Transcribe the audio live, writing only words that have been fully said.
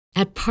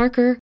At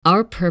Parker,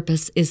 our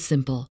purpose is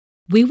simple.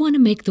 We want to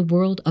make the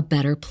world a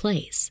better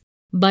place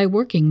by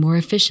working more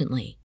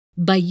efficiently,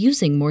 by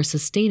using more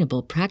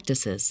sustainable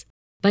practices,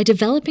 by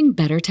developing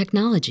better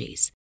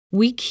technologies.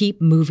 We keep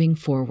moving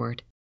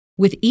forward.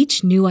 With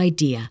each new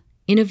idea,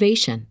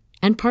 innovation,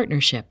 and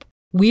partnership,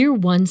 we're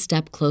one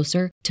step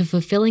closer to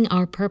fulfilling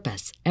our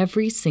purpose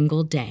every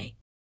single day.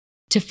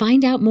 To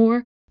find out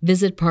more,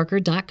 visit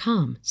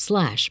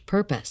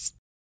parker.com/purpose.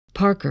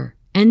 Parker,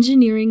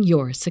 engineering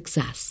your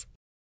success.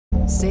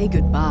 Say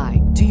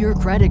goodbye to your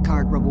credit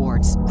card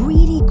rewards.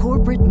 Greedy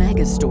corporate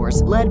mega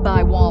stores, led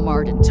by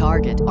Walmart and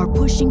Target, are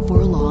pushing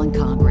for a law in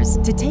Congress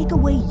to take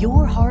away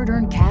your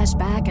hard-earned cash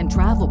back and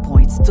travel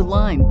points to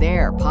line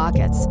their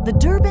pockets. The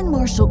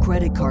Durbin-Marshall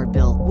credit card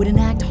bill would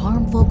enact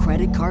harmful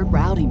credit card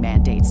routing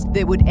mandates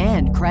that would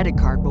end credit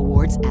card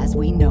rewards as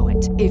we know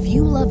it. If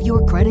you love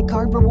your credit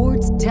card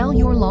rewards, tell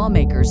your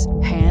lawmakers,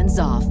 hands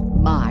off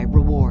my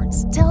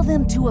rewards. Tell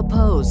them to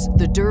oppose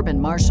the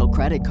Durbin-Marshall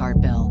credit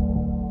card bill.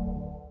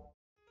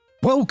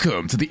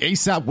 Welcome to the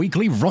ASAP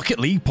Weekly Rocket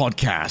League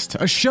podcast,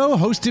 a show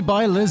hosted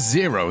by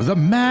LaZero, the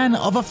man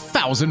of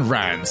 1,000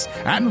 rants,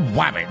 and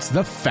Wabbit,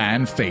 the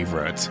fan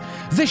favorite.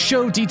 This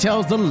show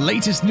details the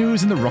latest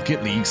news in the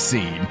Rocket League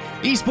scene,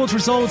 esports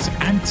results,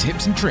 and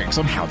tips and tricks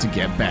on how to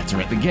get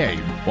better at the game,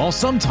 while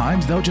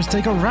sometimes they'll just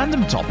take a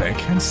random topic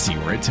and see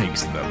where it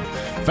takes them.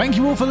 Thank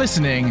you all for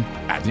listening,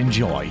 and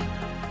enjoy.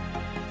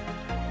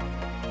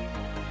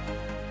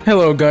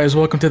 Hello guys,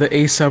 welcome to the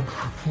ASAP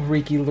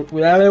Weekly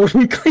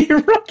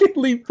Rocket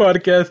League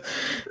podcast.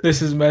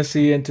 This is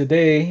Messi, and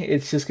today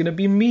it's just gonna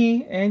be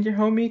me and your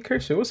homie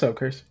Cursor. What's up,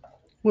 Cursor?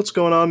 What's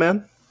going on,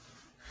 man?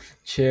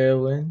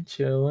 Chilling.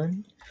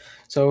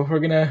 So we're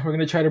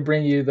gonna try to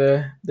bring you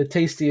the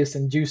tastiest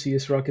and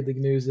juiciest Rocket League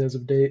news as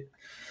of date.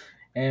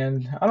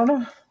 And I don't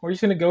know, we're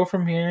just gonna go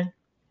from here.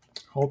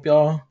 Hope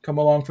y'all come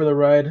along for the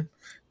ride.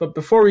 But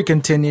before we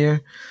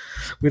continue,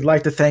 we'd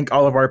like to thank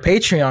all of our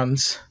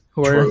Patreons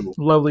who are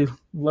lovely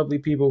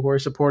people who are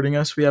supporting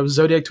us. We have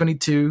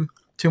Zodiac22,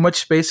 Too Much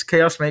Space,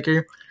 Chaos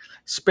Maker,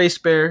 Space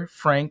Bear,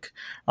 Frank,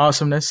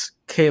 Awesomeness,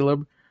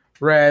 Caleb,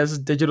 Raz,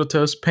 Digital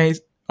Toast, Paint,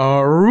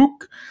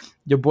 Rook,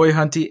 your boy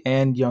Hunty,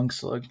 and Young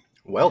Slug.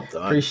 Well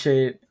done.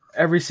 Appreciate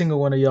every single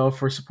one of y'all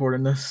for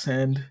supporting us,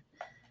 and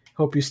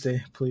hope you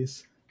stay,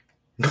 please.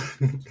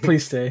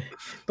 Please stay.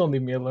 Don't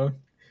leave me alone.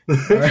 All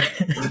right.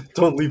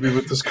 Don't leave me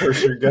with this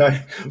Cursor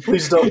guy.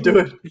 Please don't do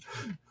it.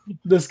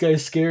 This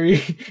guy's scary.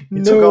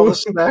 He took all the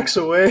snacks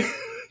away.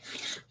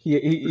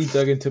 He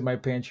dug into my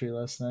pantry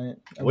last night.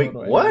 Wait,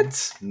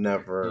 what?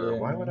 Never. Yeah.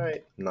 Why would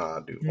I? Nah,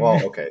 dude.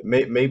 Well, okay.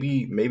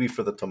 Maybe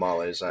for the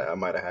tamales, I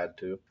might have had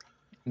to.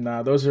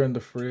 Nah, those are in the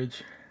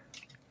fridge.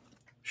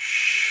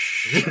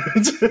 Shh.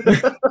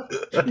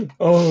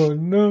 Oh,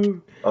 no.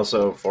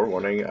 Also,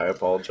 forewarning, I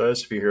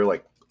apologize if you hear,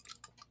 like,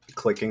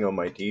 clicking on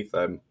my teeth.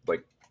 I'm,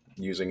 like,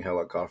 using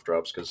hella cough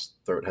drops because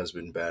throat has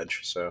been bad,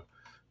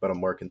 but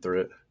I'm working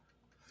through it.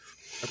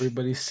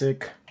 Everybody's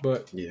sick,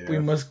 but yeah. We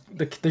must.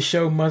 The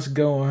show must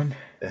go on.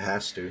 It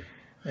has to.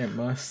 It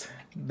must.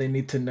 They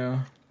need to know.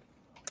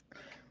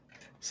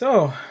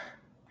 So,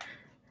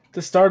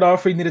 to start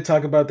off, we need to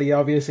talk about the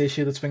obvious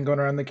issue that's been going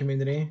around the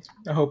community.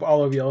 I hope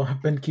all of y'all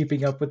have been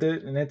keeping up with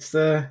it, and it's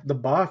the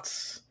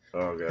bots.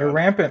 Oh god, they're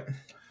rampant.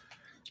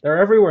 They're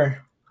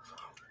everywhere.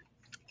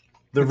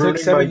 They're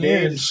ruining my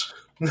games,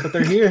 but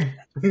they're here.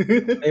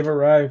 They've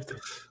arrived.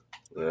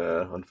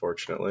 Yeah,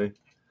 unfortunately.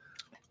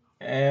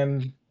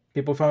 And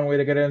people found a way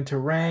to get into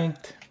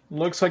ranked.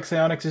 Looks like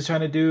Psyonix is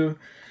trying to do...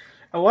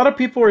 A lot of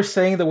people are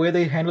saying the way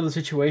they handle the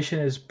situation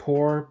is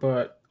poor,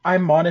 but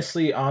I'm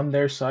honestly on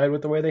their side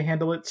with the way they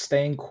handle it,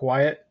 staying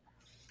quiet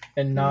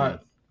and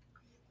not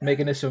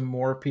making it so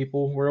more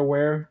people were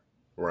aware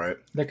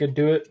that could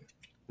do it.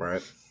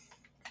 Right.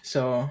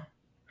 So,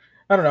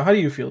 I don't know. How do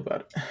you feel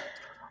about it?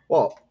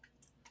 Well,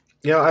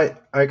 yeah,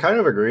 I kind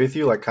of agree with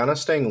you. Like, kind of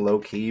staying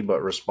low-key,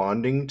 but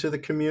responding to the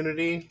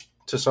community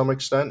to some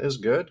extent is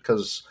good,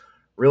 because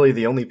really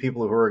the only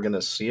people who are going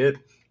to see it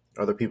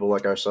are the people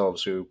like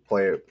ourselves who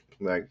play it,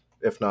 like,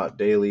 if not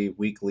daily,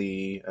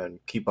 weekly, and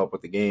keep up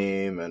with the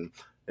game, and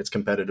it's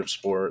competitive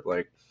sport.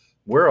 Like,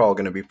 we're all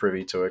going to be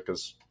privy to it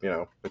because, you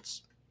know,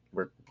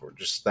 we're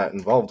just that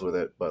involved with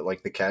it. But,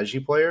 like, the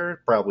casual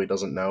player probably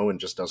doesn't know and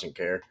just doesn't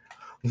care.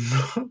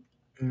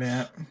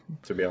 Man.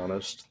 To be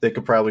honest. They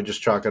could probably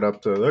just chalk it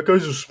up to, that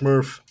guy's a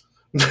Smurf.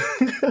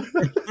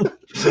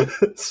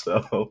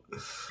 So...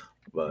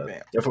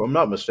 But if I'm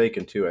not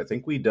mistaken, too, I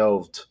think we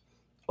delved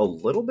a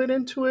little bit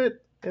into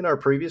it in our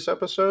previous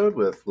episode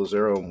with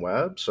LaZero and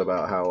Webbs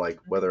about how, like,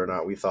 whether or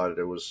not we thought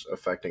it was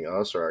affecting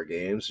us or our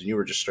games. And you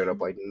were just straight up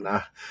like,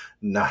 nah,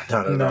 not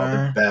at all.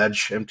 The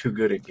badge, I'm too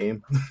good at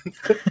game.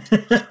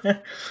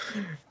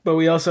 But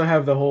we also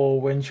have the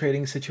whole win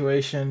trading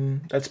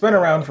situation that's been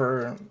around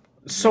for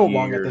so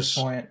long at this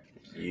point.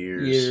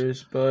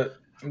 Years. But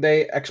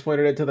they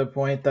exploited it to the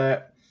point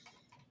that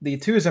the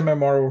 2's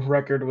MMR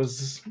record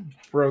was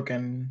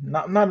broken.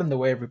 Not in the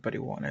way everybody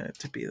wanted it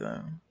to be,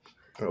 though.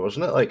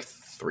 Wasn't it like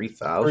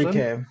 3,000?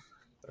 3K.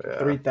 Yeah.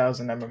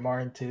 3,000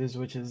 MMR in 2's,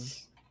 which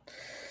is...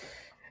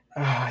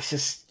 It's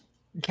just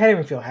you can't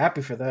even feel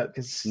happy for that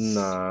because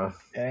Nah.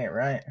 it ain't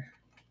right.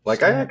 Like,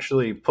 It's I not.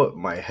 actually put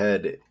my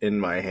head in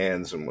my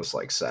hands and was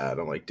like sad.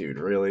 I'm like, dude,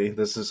 really?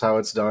 This is how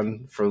it's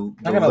done for the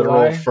Not gonna literal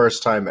lie,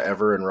 first time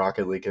ever in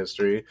Rocket League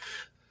history?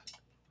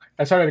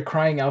 I started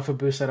crying Alpha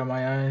Boost out of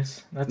my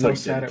eyes. That's No, how you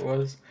sad didn't. it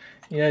was.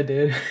 Yeah, I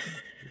did.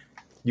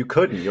 You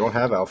couldn't. You don't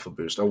have Alpha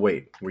Boost. Oh,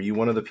 wait. Were you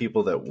one of the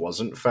people that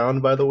wasn't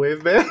found by the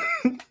Wave Band?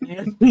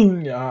 Yeah,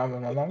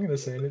 I'm not gonna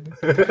say anything.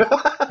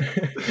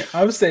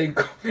 I'm saying,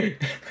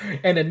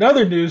 and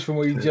another news from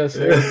what you just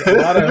heard,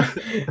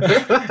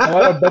 a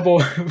lot of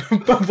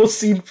bubble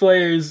scene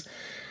players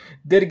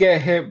did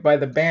get hit by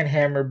the ban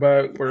hammer,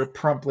 but were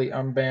promptly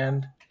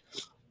unbanned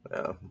Yeah,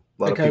 a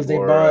lot of because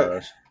people they are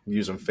bought.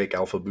 using fake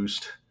Alpha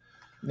Boost.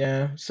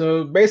 Yeah,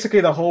 so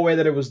basically the whole way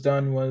that it was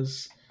done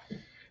was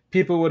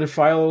people would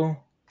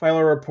file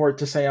a report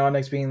to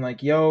Psyonix being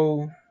like,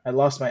 "Yo, I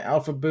lost my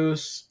Alpha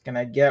Boost. Can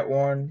I get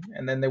one?"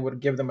 And then they would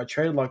give them a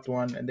trade locked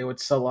one, and they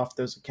would sell off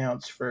those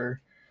accounts for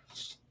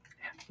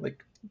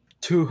like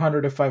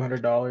 $200 to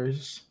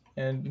 $500.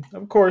 And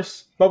of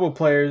course, bubble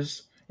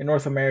players in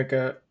North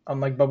America,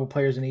 unlike bubble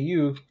players in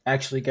EU,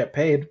 actually get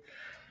paid.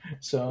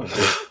 So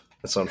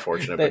That's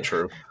unfortunate, they, but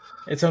true.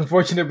 it's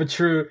unfortunate but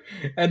true.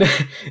 And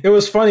it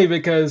was funny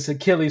because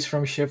Achilles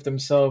from Shift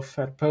himself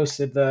had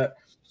posted that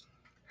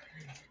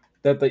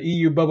the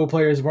EU bubble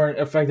players weren't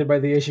affected by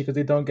the issue because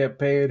they don't get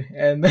paid.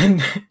 And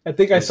then I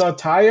think I It's- saw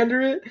Ty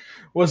under it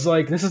was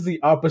like, this is the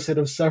opposite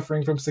of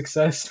suffering from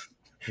success.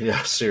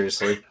 Yeah,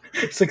 seriously.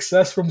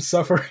 Success from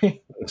suffering,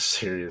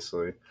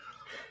 Seriously.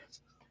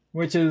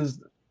 which is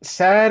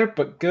sad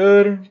but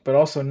good, but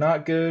also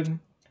not good.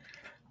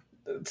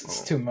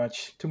 It's too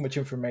much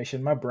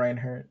information. My brain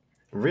hurt.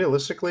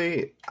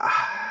 Realistically,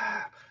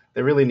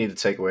 they really need to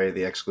take away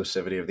the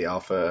exclusivity of the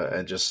alpha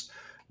and just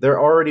they're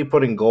already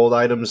putting gold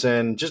items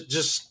in.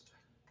 Just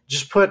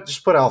put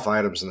alpha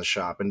items in the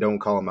shop and don't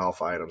call them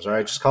alpha items. All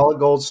right, just call it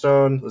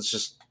Goldstone. Let's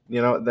just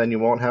then you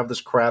won't have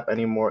this crap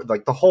anymore.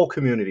 Like the whole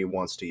community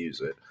wants to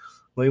use it.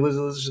 Like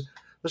let's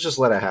just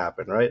let it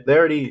happen, right? They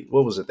already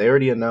what was it? They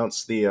already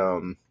announced the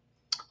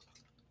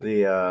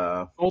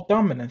Old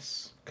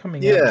Dominus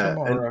coming out yeah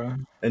tomorrow.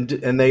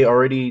 and they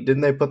already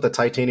didn't they put the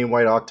titanium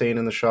white octane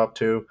in the shop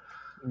too?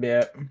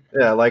 Yeah.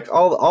 Yeah, like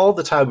all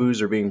the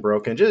taboos are being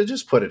broken.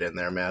 Just put it in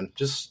there, man.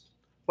 Just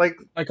like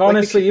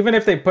Honestly, even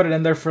if they put it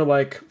in there for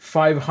like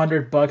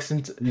 $500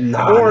 and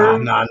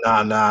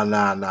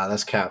nah.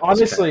 That's cap.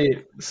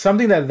 honestly,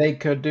 something that they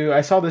could do.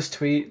 I saw this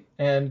tweet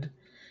and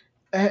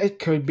it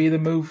could be the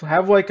move.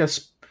 Have like a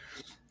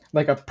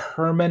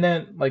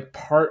permanent like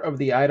part of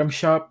the item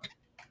shop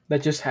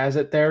that just has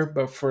it there,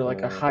 but for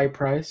like a high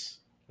price.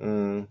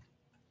 Mm.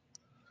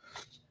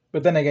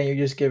 But then again, you're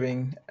just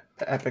giving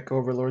the Epic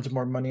Overlords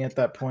more money at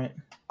that point.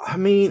 I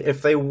mean,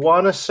 if they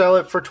want to sell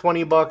it for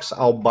 $20,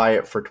 I'll buy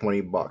it for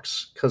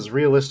 $20. Because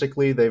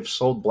realistically, they've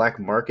sold black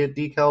market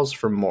decals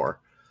for more.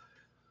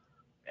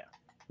 Yeah.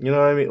 You know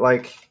what I mean?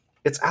 Like,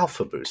 it's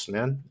Alpha Boost,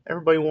 man.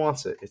 Everybody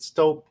wants it. It's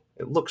dope.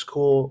 It looks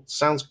cool.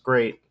 Sounds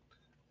great.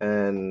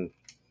 And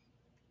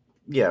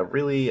yeah,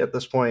 really, at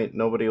this point,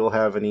 nobody will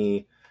have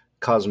any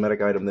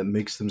cosmetic item that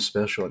makes them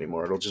special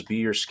anymore. It'll just be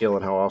your skill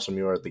and how awesome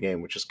you are at the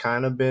game, which has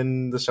kind of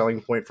been the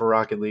selling point for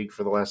Rocket League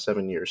for the last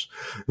 7 years.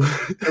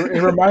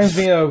 It reminds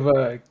me of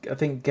I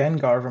think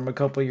Gengar from a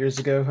couple years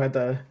ago, who had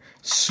the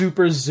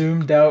super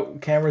zoomed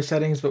out camera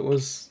settings, but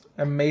was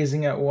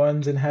amazing at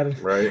ones and had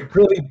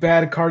really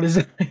bad card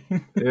design.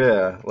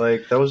 Yeah,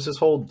 like that was his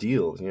whole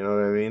deal. You know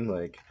what I mean?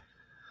 Like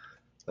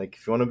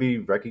if you want to be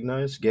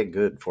recognized, get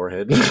good,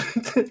 forehead,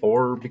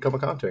 or become a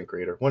content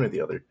creator. One or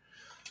the other.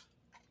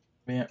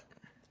 Yeah.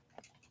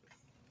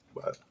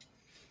 But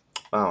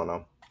I don't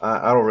know.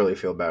 I don't really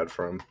feel bad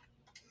for him.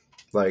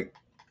 Like,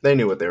 they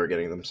knew what they were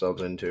getting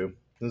themselves into.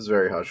 It was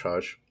very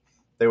hush-hush.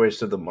 They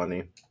wasted the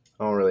money.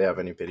 I don't really have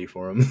any pity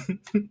for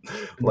him.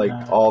 Like,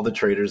 all the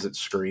traders that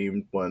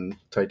screamed when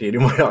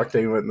Titanium White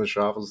Octane went in the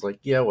shop was like,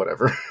 yeah,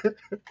 whatever.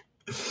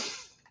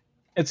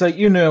 It's like,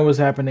 you knew it was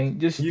happening.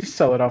 Just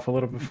sell it off a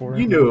little before.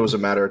 You knew it was a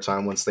matter of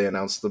time once they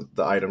announced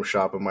the item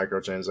shop and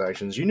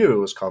microtransactions. You knew it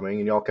was coming,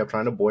 and y'all kept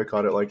trying to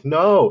boycott it like,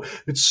 no,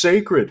 it's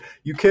sacred.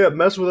 You can't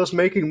mess with us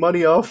making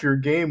money off your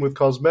game with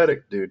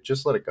cosmetic. Dude,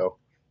 just let it go.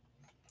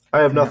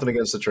 I have nothing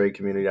against the trade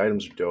community.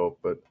 Items are dope,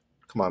 but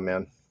come on,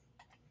 man.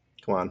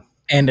 Come on.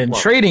 And in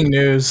trading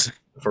news,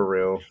 for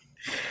real,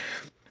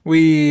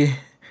 this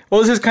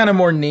is kind of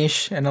more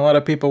niche, and a lot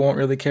of people won't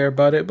really care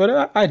about it,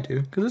 but I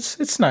do, because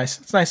it's nice.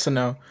 It's nice to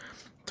know.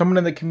 Someone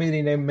in the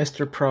community named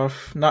Mr.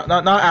 Prof, not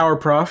our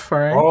Prof, all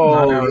right?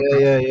 Oh,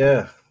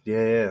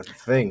 yeah.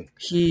 Thing.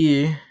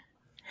 He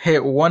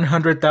hit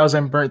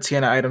 100,000 burnt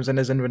sienna items in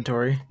his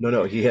inventory.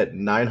 No, he hit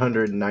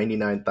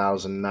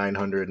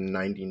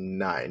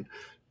 999,999.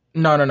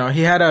 No.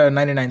 He had a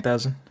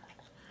 99,000,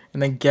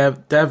 and then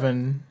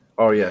Devin.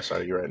 Oh yeah,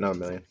 sorry, you're right. Not a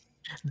million.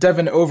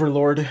 Devin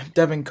Overlord,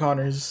 Devin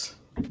Connors,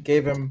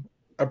 gave him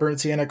a burnt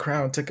sienna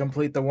crown to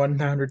complete the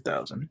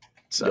 100,000.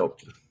 So,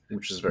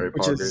 which is very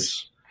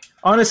poggers.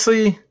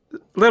 Honestly,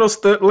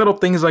 little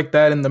things like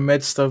that in the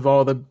midst of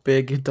all the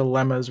big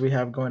dilemmas we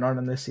have going on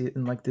in this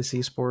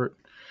esport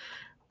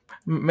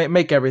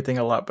make everything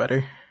a lot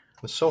better.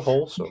 It's so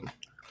wholesome.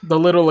 The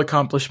little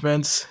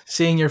accomplishments,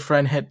 seeing your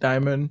friend hit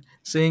diamond,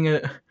 seeing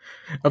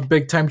a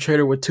big time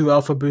trader with 2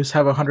 alpha boosts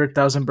have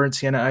 100,000 burnt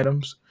sienna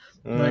items.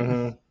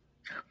 Mm-hmm.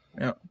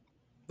 Yeah,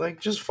 Like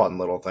just fun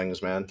little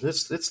things, man.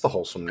 It's the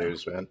wholesome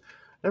news, man.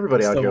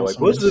 Everybody It's out the here like,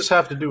 wholesome what does news. this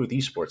have to do with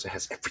esports? It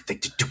has everything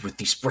to do with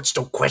esports.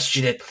 Don't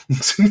question it.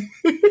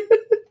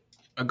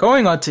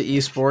 Going on to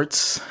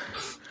esports,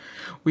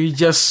 we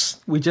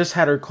just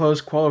had our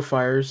closed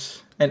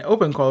qualifiers and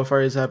open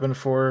qualifiers happen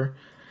for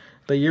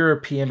the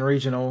European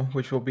regional,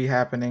 which will be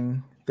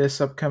happening this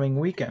upcoming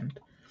weekend.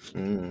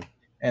 Mm,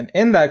 And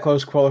in that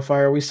close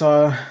qualifier, we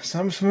saw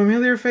some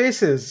familiar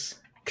faces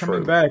coming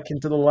True. back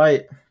into the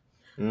light.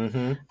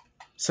 mm-hmm.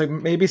 So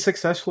maybe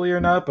successfully or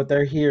not, but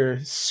they're here.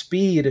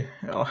 Speed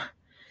and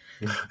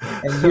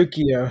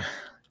Yukio,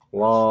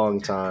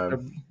 Long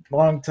time.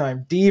 long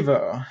time.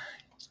 Devo.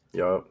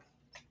 Yup.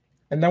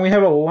 And then we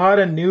have a lot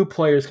of new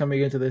players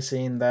coming into the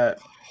scene that,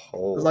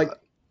 Whole like, lot.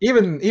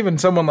 even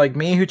someone like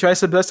me who tries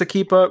their best to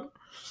keep up,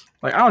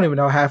 like, I don't even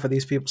know half of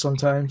these people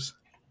sometimes.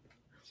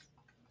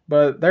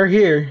 But they're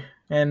here,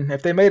 and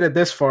if they made it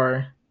this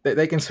far,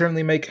 they can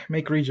certainly make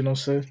regionals,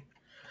 so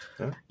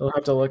Yeah. you'll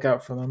have to look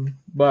out for them.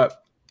 But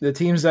the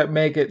teams that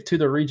make it to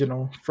the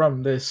regional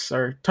from this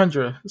are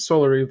Tundra,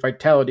 Solary,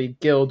 Vitality,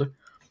 Guild,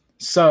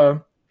 Sa,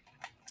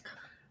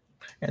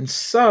 and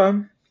Sa,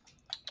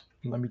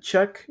 let me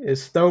check,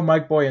 is Tho,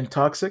 Mike Boy, and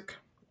Toxic,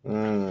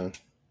 Mm,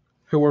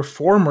 who were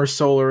former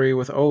Solary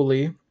with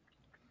Oli.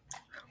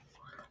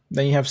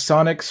 Then you have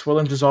Sonics,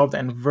 Williams Dissolved,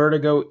 and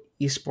Vertigo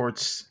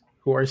Esports,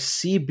 who are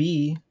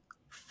CB,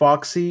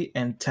 Foxy,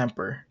 and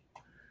Temper.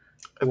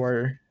 Who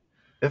are,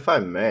 if I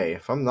may,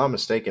 if I'm not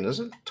mistaken,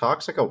 isn't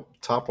Toxic a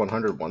top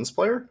 100 ones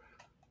player?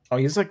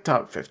 he's like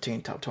top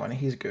 15, top 20.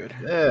 He's good.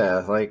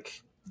 Yeah,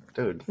 like,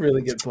 dude,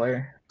 Really good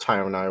player. Ty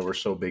and I were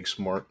so big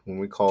smart when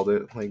we called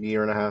it like a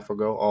year and a half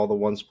ago. All the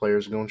ones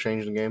players are going to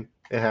change the game.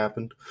 It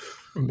happened.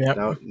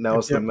 Yep. Now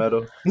it's the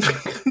meta.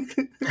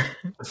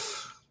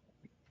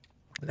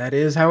 That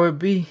is how it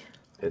be.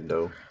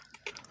 Indo.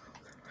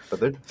 But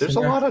there's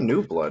a lot of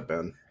new blood,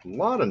 man. A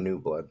lot of new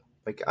blood.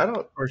 Like, I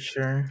don't, For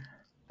sure.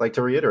 like,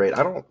 to reiterate,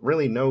 I don't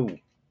really know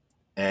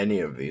any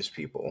of these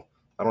people.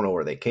 I don't know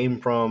where they came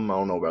from. I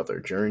don't know about their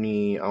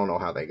journey. I don't know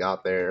how they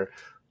got there,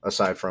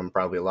 aside from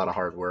probably a lot of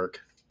hard work.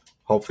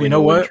 Hopefully, You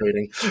know no win what?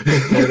 trading.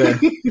 They're there.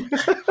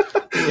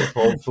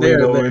 Hopefully, They're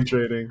no there. win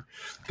trading.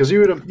 Because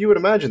you would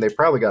imagine they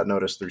probably got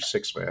noticed through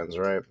six mans,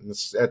 right?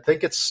 I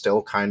think it's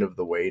still kind of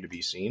the way to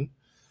be seen.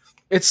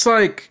 It's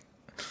like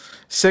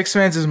six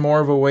mans is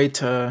more of a way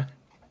to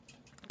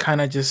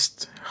kind of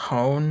just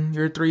hone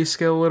your 3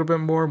 skill a little bit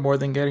more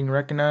than getting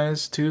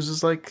recognized. Twos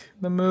is like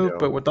the move, Yeah.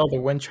 but with all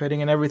the win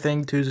trading and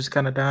everything, twos is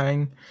kind of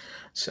dying.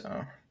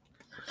 So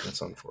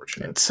That's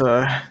unfortunate. it's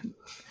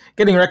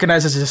getting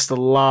recognized is just a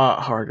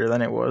lot harder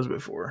than it was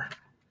before.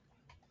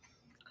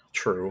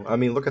 True. I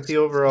mean, look at the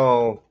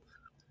overall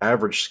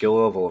average skill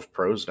level of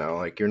pros now.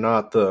 Like, you're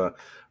not the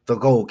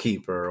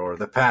goalkeeper or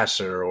the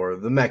passer or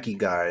the mechie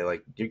guy.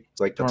 Like,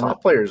 the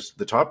top players.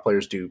 The top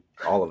players do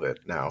all of it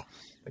now.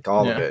 Like,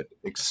 all of Yeah. it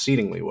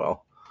exceedingly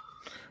well.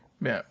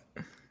 Yeah.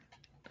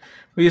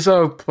 We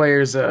saw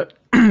players that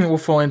will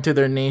fall into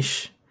their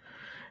niche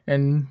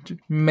and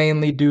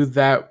mainly do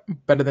that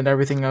better than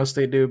everything else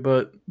they do,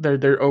 but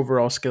their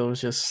overall skill is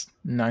just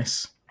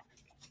nice.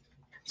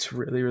 It's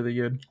really, really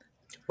good.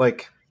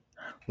 Like,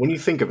 when you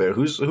think of it,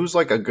 who's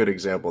like a good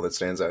example that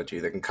stands out to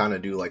you that can kind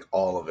of do like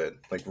all of it,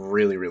 like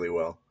really, really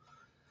well?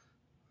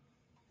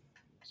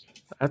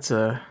 That's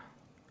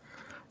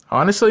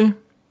honestly,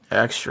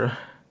 Extra.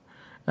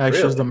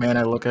 Extra's the Really? man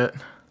I look at.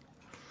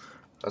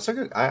 That's a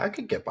good. I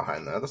could get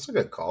behind that. That's a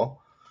good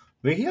call.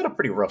 I mean, he had a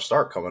pretty rough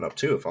start coming up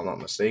too, if I'm not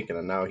mistaken,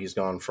 and now he's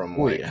gone from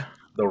Oh, like yeah.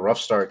 the rough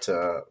start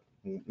to,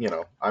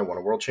 I won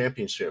a world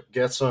championship.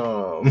 Get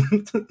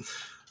some.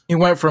 He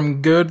went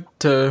from good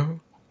to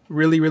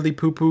really, really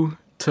poo-poo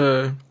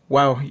to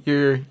wow,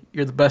 you're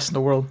the best in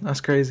the world.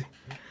 That's crazy.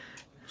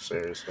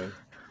 Seriously.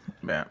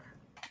 Yeah.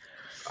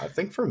 I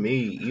think for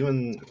me,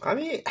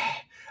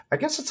 I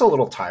guess it's a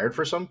little tired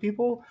for some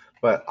people,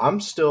 but I'm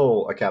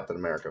still a Captain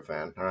America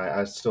fan. All right,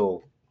 I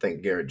still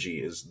think Garrett G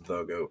is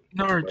the GOAT.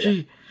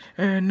 NRG.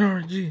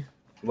 NRG.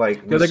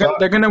 Like, Yeah,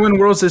 they're gonna win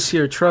worlds this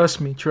year. Trust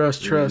me.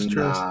 Trust.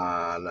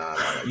 Nah.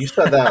 You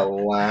said that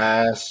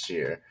last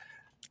year.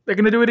 They're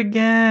gonna do it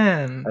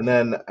again. And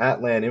then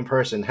at LAN in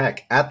person,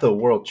 heck, at the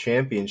World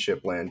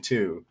Championship LAN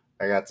too,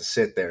 I got to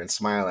sit there and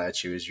smile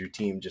at you as your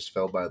team just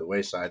fell by the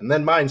wayside. And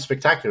then mine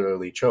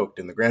spectacularly choked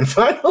in the grand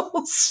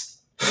finals.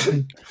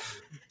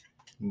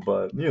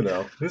 But,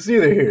 it's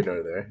neither here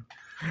nor there.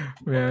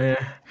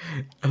 Yeah.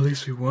 At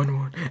least we won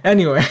one.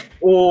 Anyway.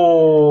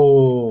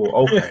 Oh,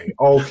 okay,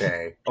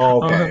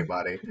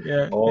 buddy.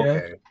 Yeah.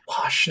 Okay.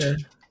 Washed. Yeah.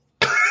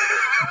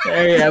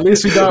 Hey, at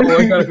least we got one.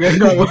 We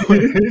got one.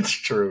 It's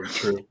true.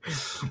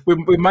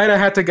 We might have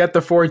had to get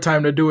the 4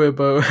 time to do it,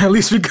 but at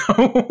least we got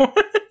one.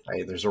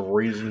 Hey, there's a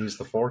reason he's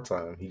the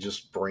 4-time. He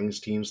just brings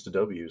teams to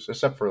W's,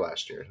 except for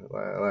last year.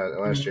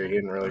 Last year, he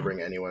didn't really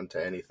bring anyone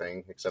to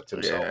anything except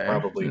himself,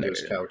 probably to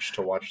his couch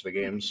to watch the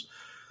games.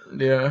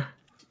 Yeah.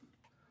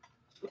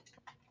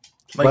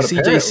 Like But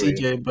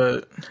CJ,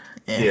 but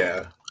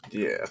yeah.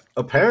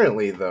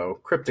 Apparently, though,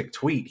 cryptic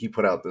tweet he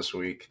put out this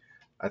week.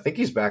 I think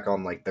he's back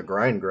on like the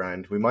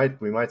grind. We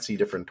might see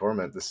different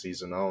Torment this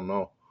season. I don't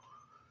know,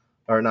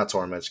 or not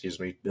Torment. Excuse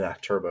me. Yeah,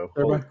 Turbo.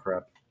 Holy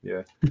crap!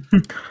 Yeah.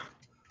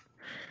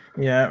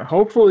 Yeah.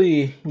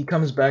 Hopefully he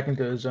comes back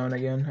into his zone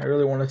again. I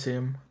really want to see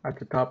him at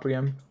the top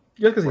again,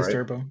 just because he's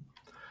Turbo.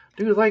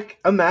 Dude, like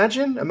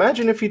imagine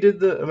if he did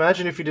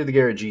the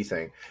Garrett G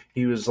thing.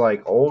 He was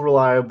like all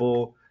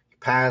reliable.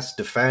 Pass,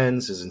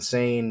 defense is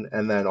insane,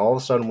 and then all of a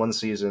sudden one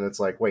season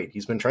it's like, wait,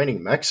 he's been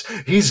training mechs?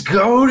 He's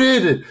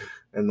goated!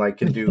 And like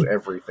can do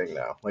everything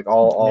now. Like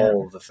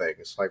all of the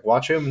things. Like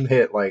watch him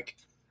hit like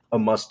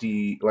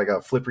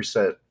a flip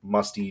reset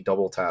musty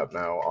double tap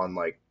now on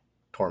like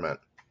Torment.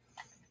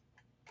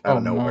 Out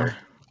of nowhere.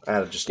 He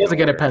has to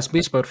get it past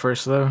Beast Mode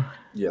first though.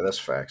 Yeah, that's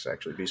facts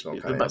actually. Beast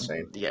Mode kinda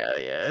insane.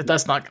 Yeah.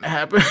 That's not gonna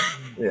happen.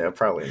 Yeah,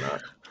 probably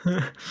not.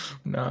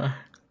 Nah.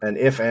 And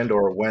if and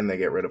or when they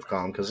get rid of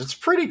Calm, because it's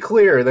pretty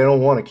clear they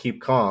don't want to keep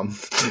Calm.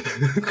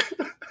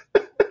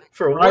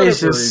 For whatever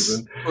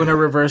reason. Going to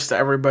reverse to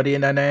everybody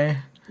in NA.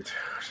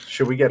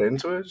 Should we get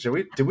into it?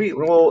 Did we?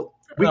 Well,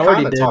 we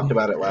kind of talked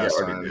about it last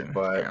time,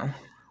 but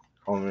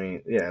I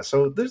mean, yeah.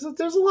 So there's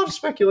a lot of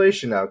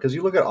speculation now because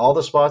you look at all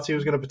the spots he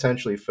was going to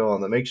potentially fill,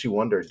 and that makes you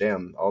wonder.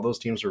 Damn, all those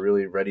teams are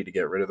really ready to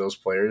get rid of those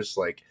players.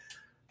 Like,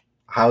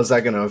 how is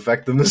that going to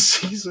affect them this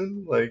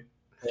season? Like,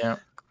 yeah.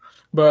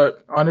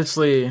 But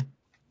honestly,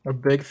 a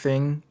big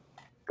thing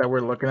that we're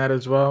looking at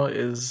as well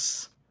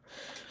is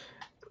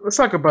let's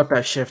talk about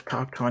that shift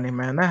top 20,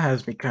 man. That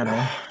has me kind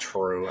of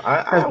true.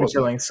 I was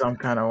feeling some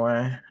kind of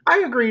way.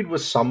 I agreed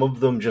with some of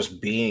them just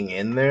being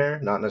in there,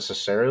 not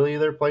necessarily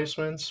their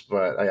placements,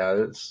 but yeah,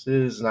 this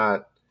is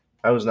not.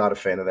 I was not a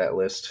fan of that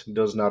list. It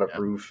does not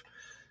approve.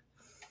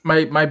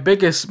 My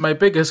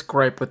biggest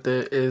gripe with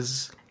it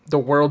is the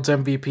world's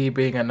MVP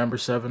being at number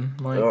 7.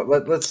 Like,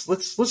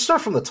 let's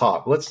start from the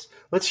top.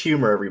 Let's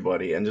humor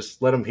everybody and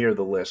just let them hear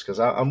the list because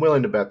I'm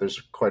willing to bet there's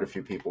quite a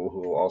few people who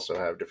will also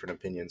have different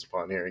opinions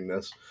upon hearing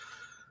this.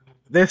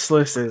 This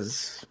list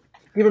is.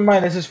 Keep in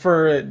mind this is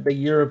for the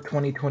year of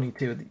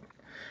 2022.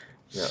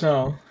 Yeah.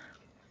 So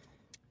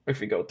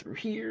if we go through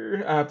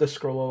here, I have to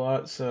scroll a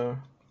lot. So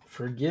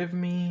forgive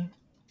me.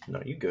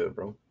 No, you good,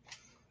 bro.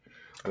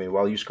 I mean,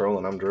 while you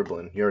scrolling, I'm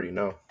dribbling. You already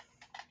know.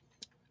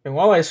 And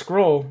while I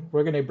scroll,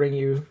 we're going to bring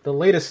you the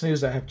latest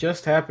news that have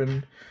just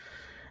happened.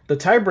 The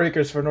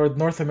tiebreakers for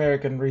North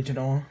American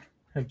Regional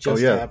have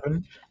just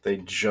happened. They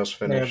just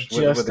finished.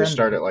 They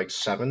start at like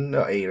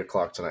 8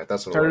 o'clock tonight.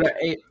 That's what started it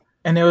was. At 8.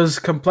 And it was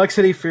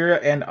Complexity,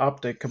 Furia, and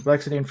Optic.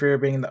 Complexity and Furia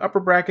being in the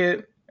upper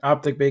bracket.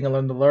 Optic being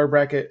in the lower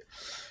bracket.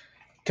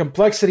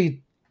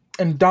 Complexity,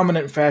 in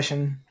dominant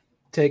fashion,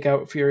 take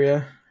out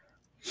Furia.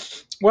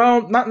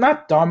 Well,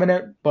 not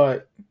dominant,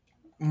 but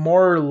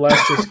more or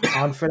less just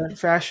confident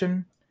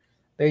fashion.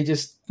 They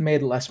just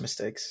made less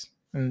mistakes.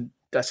 And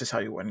that's just how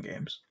you win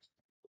games.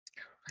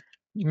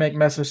 You make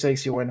less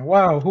mistakes, you win.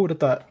 Wow, who would have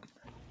thought?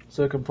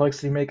 So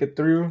Complexity make it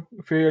through.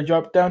 Furia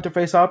dropped down to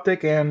face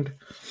Optic, and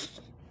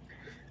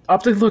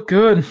Optic looked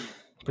good.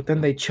 But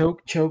then they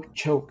choked.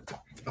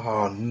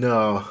 Oh,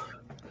 no.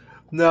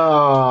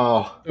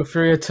 No. So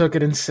Furia took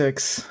it in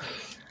 6.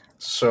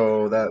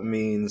 So that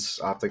means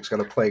Optic's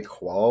going to play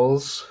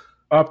quals?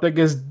 Optic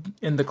is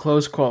in the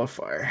closed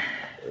qualifier.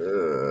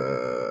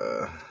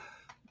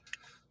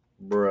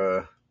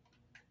 Bruh.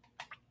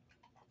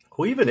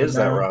 Who even is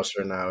that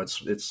roster now?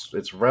 It's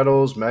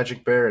Reddles,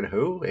 Magic Bear, and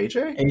who?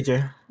 AJ?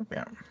 AJ,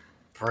 yeah.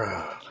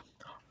 Bruh.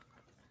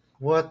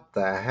 What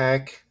the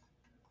heck?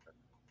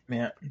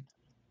 Yeah.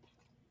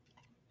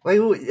 Like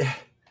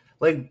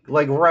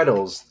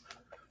Reddles,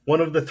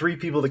 one of the 3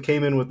 people that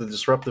came in with the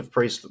disruptive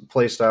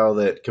play style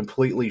that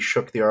completely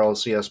shook the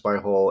RLCS by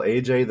whole.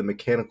 AJ, the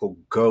mechanical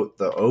goat,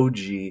 the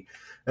OG,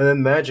 and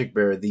then Magic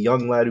Bear, the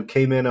young lad who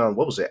came in on,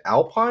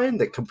 Alpine,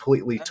 that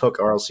completely took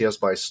RLCS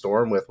by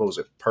storm with,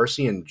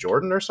 Percy and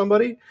Jordan or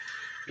somebody?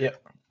 Yeah.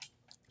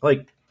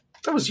 Like,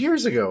 that was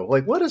years ago.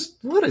 Like, what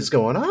is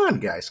going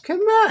on, guys? Come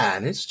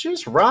on. It's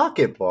just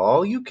Rocket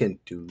Ball. You can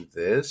do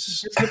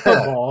this. Just get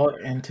the ball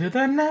into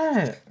the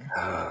net.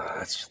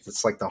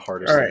 That's like the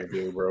hardest thing to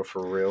do, bro,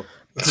 for real.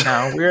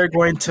 Now, we are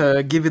going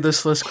to give you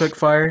this list quick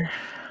fire.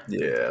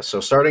 Yeah, so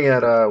starting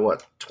at,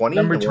 20?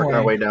 Number and 20. Working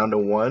our way down to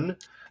 1.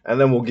 And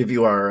then we'll give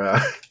you our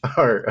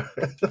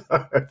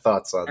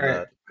thoughts on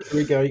that. Here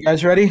we go. You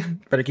guys ready?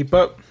 Better keep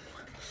up.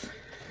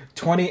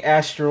 20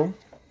 Astral.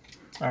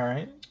 All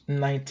right.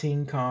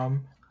 19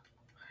 Com.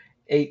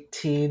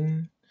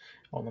 18.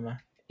 Hold on.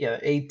 Yeah,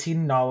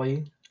 18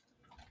 Nolly.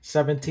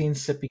 17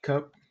 Sippy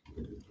Cup.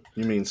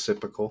 You mean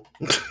Sipical?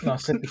 No,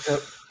 Sippy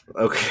Cup.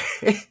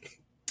 Okay.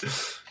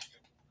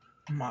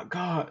 Oh my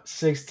God.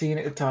 16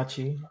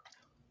 Itachi.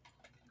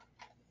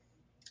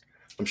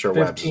 I'm sure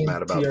Wabs is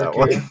mad about that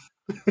one.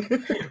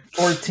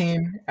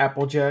 14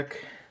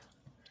 Applejack.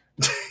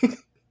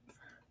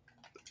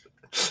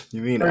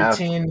 You mean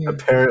 13,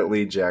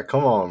 apparently, Jack?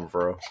 Come on,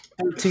 bro.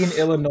 13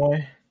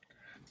 Illinois.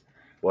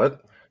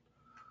 What?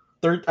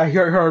 I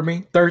heard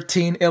me.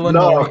 13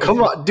 Illinois. No,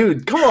 come on,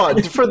 dude. Come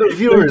on, for the 13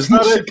 viewers.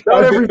 Not Chicago.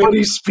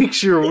 everybody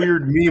speaks your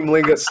weird meme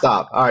lingo.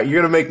 Stop. All right,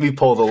 you're gonna make me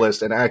pull the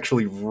list and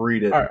actually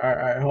read it. All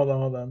right. Hold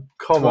on.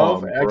 Come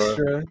 12 on, extra.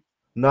 bro.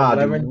 Nah,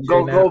 11 dude.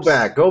 Go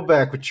J-Naps.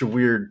 back with your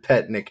weird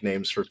pet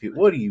nicknames for people.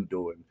 What are you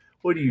doing?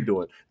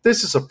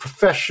 This is a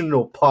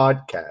professional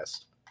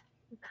podcast.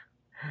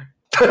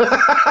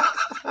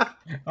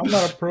 I'm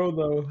not a pro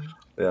though.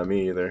 Yeah,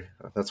 me either.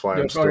 That's why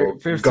Yeah, I'm still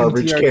 15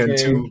 garbage can TRK.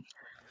 too.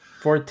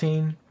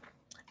 14.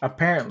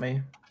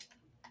 Apparently,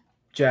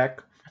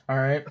 Jack. All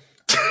right.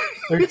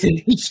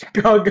 13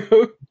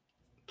 Chicago.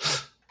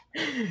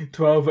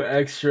 12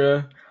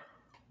 extra.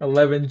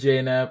 11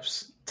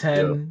 J-Naps.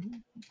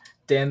 10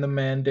 Dan the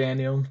Man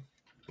Daniel.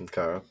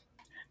 Okay.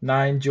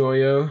 9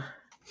 Joyo.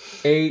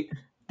 8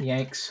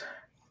 Yanks.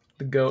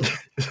 The GOAT.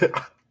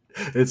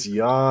 It's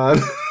Jan.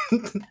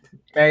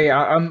 Hey,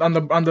 on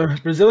the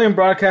Brazilian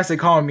broadcast they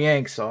call him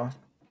Yanks. So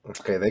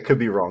Okay, they could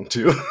be wrong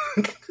too.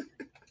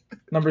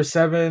 number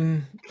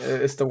 7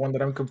 is the one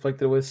that I'm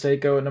conflicted with.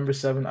 Seiko at number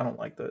 7. I don't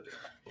like that.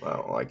 I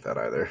don't like that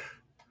either.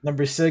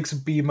 Number 6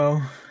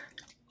 BMO.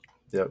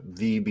 Yep,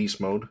 the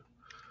beast mode.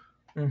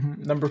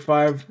 Number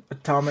 5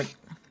 Atomic.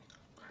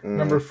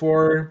 Number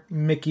 4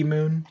 Mickey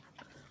Moon.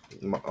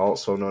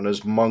 Also known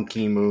as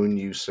Monkey Moon,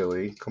 you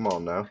silly. Come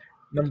on now.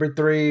 Number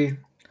 3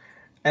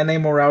 NA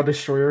Morale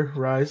Destroyer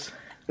Rise.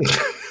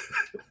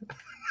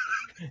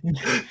 Did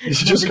you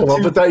just come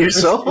up with that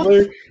yourself?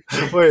 Wait,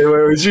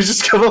 did you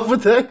just come up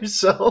with that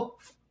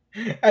yourself?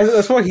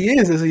 That's what he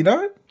is he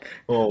not?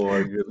 Oh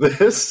my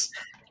goodness.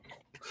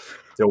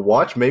 Yo,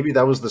 watch, maybe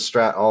that was the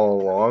strat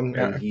all along,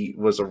 Yeah. and he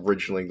was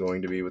originally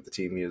going to be with the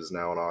team he is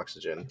now on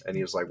Oxygen. And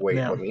he was like, wait,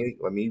 Yeah.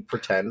 let me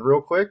pretend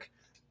real quick.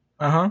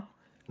 Uh-huh.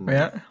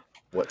 Yeah.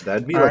 What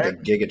that'd be All like right. a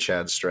Giga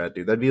Chad strat,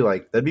 dude. That'd be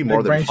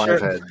more than brain 5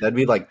 shirt. head. That'd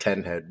be like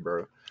 10 head,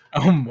 bro.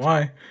 Oh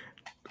my.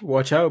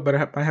 Watch out, but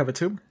I have it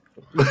too.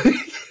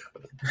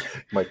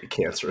 Might be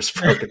cancerous,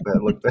 bro. Look at that.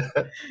 Look at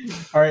that.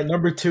 All right,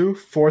 number 2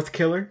 Fourth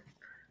Killer.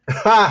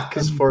 Ha!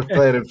 Because 4th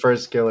played and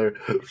 1st killer.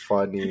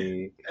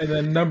 Funny. And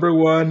then number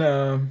 1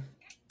 I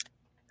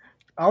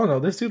don't know,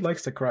 this dude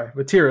likes to cry.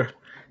 Vatira.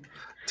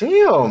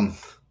 Damn.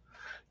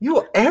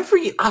 You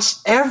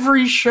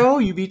every show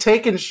you be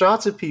taking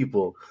shots at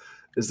people.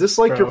 Is this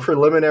like your Bro.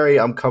 preliminary?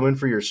 I'm coming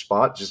for your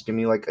spot. Just give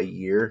me like a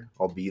year.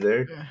 I'll be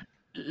there.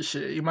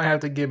 Shit, you might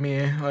have to give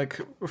me like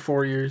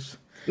 4 years.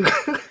 You're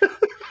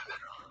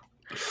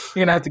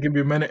gonna have to give me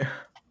a minute.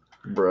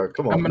 Bro,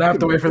 come on. I'm gonna have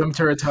to wait for them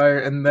to retire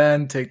and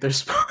then take their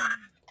spot.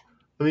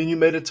 I mean, you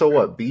made it to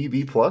what?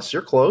 B plus?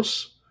 You're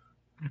close.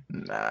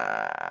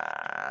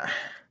 Nah.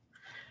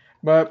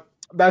 But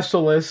that's the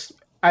list.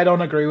 I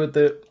don't agree with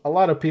it. A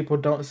lot of people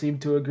don't seem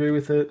to agree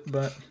with it,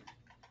 but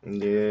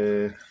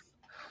Yeah.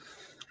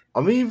 I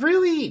mean,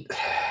 really,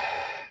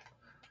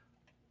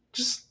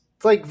 just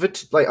like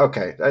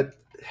okay,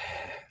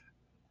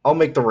 I'll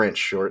make the rant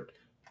short.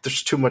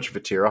 There's too much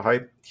Vatira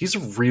hype. He's a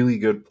really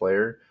good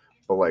player,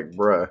 but like,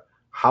 bruh,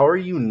 how are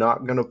you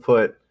not gonna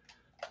put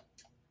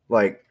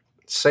like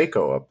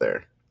Seiko up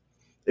there?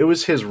 It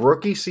was his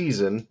rookie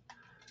season,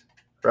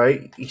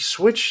 right? He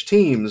switched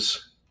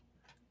teams,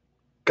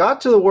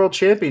 got to the World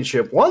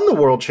Championship, won the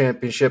World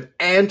Championship,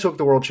 and took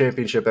the World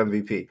Championship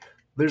MVP.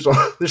 There's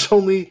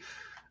only,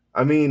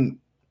 I mean,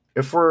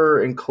 if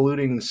we're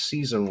including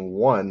season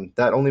 1,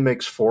 that only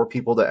makes 4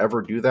 people to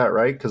ever do that,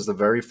 right? Because the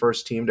very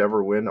first team to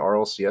ever win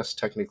RLCS,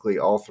 technically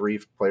all 3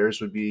 players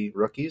would be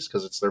rookies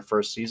because it's their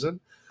first season.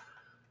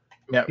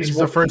 yeah, he's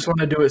the first one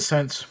to do it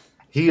since.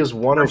 He is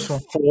one of First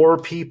one. 4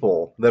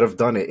 people that have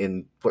done it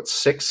in,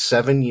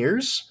 6-7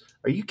 years?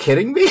 Are you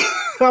kidding me?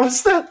 How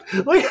is that?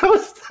 Like,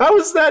 how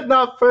is that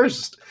not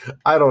first?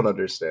 I don't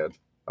understand.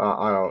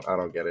 I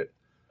don't get it.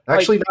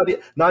 Actually,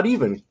 not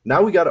even.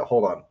 Now we got it.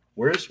 Hold on.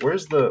 Where's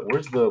the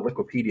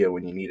Wikipedia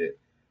when you need it?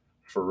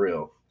 For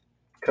real.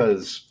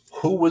 Because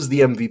who was the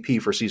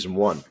MVP for season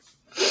 1?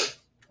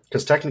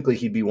 Because technically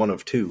he'd be one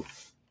of 2.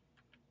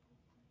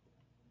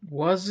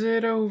 Was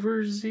it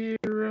over 0?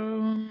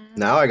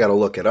 Now I got to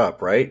look it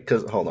up, right?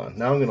 Because hold on.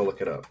 Now I'm going to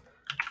look it up.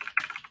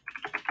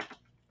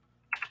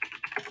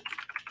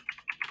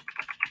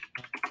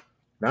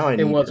 Now I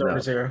need It was to know. over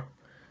 0.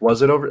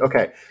 Was it over?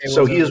 Okay. It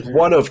So was he over is 0.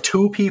 one of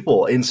 2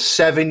 people in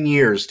 7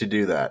 years to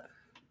do that.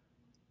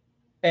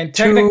 And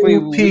technically,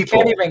 2 we people.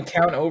 can't even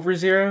count over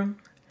 0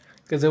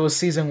 because it was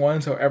season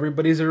 1, so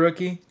everybody's a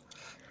rookie.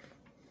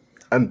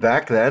 And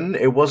back then,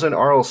 it wasn't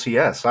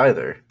RLCS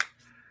either.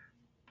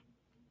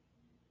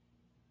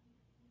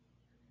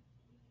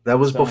 That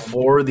was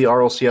before the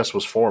RLCS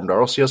was formed.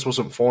 RLCS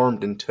wasn't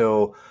formed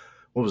until,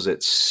 what was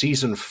it,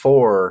 season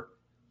 4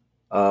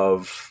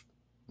 of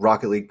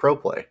Rocket League Pro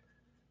Play.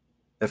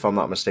 If I'm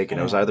not mistaken.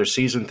 It was either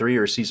season 3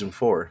 or season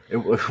 4. It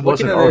Looking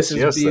wasn't at this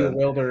RLCS is then.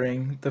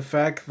 bewildering. The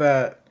fact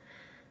that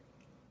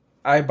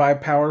I Buy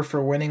Power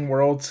for winning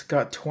Worlds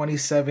got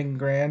 27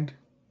 grand,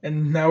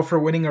 and now for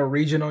winning a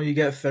regional you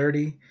get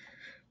 30.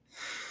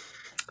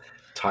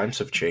 times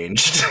have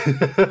changed.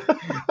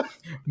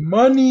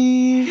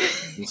 Money.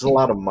 There's a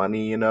lot of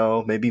money, you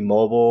know. Maybe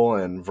mobile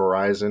and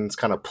Verizon's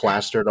kind of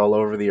plastered all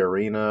over the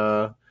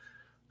arena.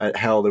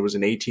 Hell, there was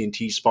an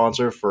AT&T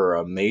sponsor for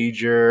a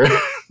major.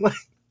 Like,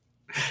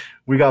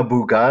 we got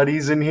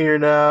Bugattis in here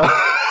now.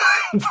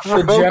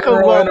 The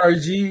General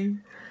NRG.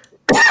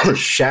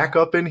 Shaq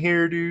up in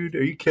here, dude.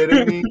 Are you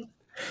kidding me?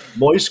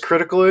 Moist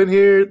Critical in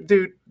here,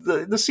 dude.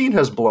 The scene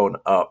has blown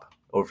up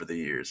over the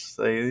years.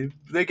 They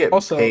get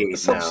Also, paid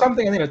now.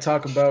 something I need to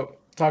talk about.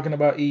 Talking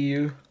about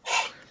EU.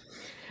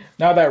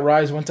 Now that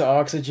Rise went to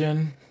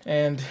Oxygen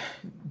and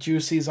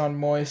Juicy's on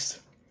Moist,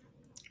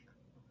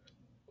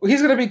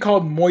 he's gonna be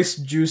called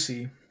Moist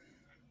Juicy.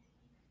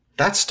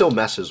 That still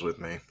messes with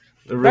me.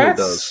 It really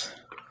does.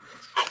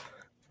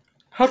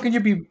 How can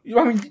you be?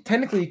 I mean,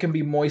 technically, you can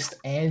be moist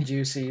and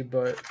juicy,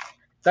 but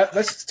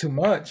that's too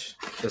much.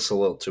 That's a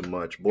little too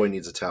much. Boy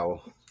needs a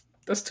towel.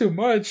 That's too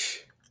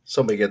much.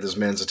 Somebody get this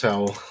man's a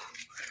towel.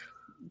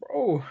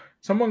 Bro,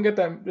 someone get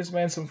this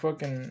man some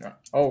fucking.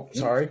 Oh,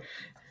 sorry.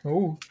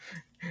 Oh,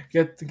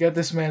 get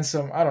this man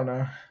some. I don't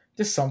know,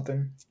 just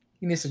something.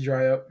 He needs to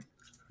dry up.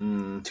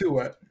 Too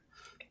wet.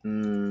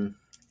 Man.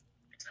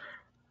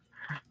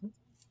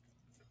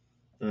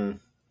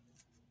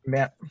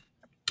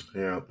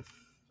 Yeah.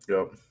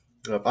 Yep.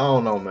 I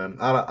don't know, man.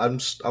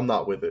 I'm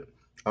not with it.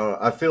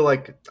 I feel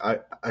like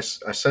I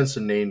sense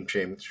a name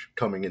change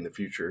coming in the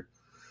future.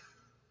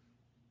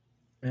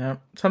 Yeah,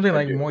 something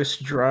like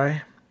Moist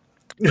Dry.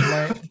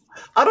 I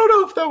don't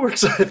know if that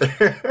works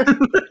either.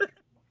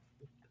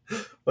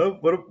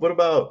 What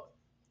about?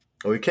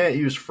 Well, we can't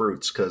use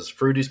fruits because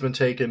Fruity's been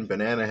taken,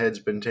 Banana Head's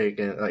been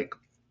taken. Like,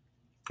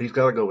 he's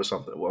got to go with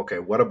something. Okay,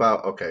 what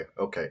about? Okay.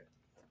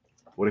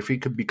 What if he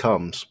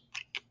becomes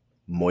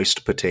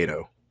Moist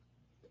Potato?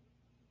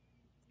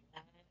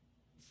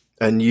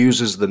 And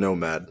uses the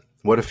Nomad.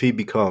 What if he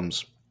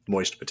becomes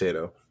Moist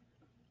Potato?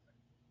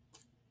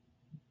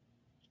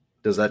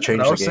 Does that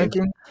change the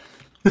game?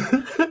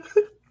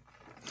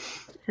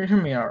 Hear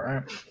me out,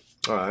 right?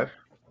 All right.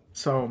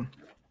 So,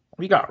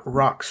 we got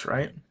rocks,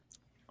 right?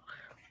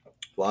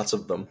 Lots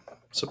of them,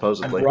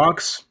 supposedly. And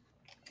rocks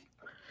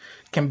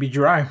can be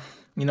dry.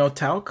 You know,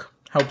 talc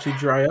helps you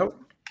dry out.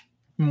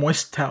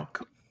 Moist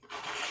talc.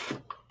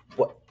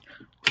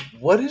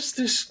 What is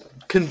this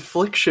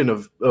confliction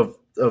of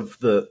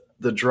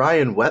the dry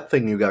and wet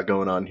thing you got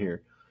going on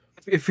here?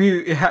 If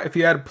you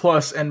add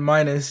plus and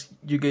minus,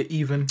 you get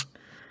even.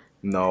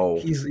 No,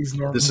 he's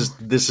normal.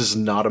 This is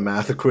not a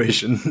math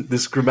equation.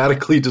 This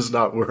grammatically does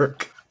not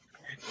work.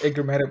 It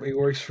grammatically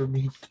works for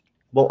me.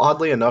 Well,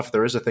 oddly enough,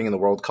 there is a thing in the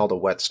world called a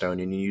whetstone,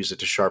 and you use it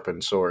to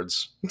sharpen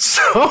swords.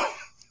 So,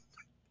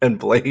 and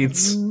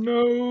blades.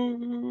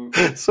 No.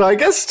 So I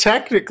guess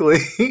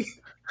technically,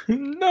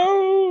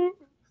 no,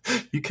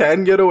 you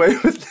can get away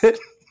with it.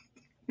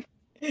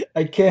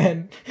 I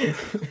can.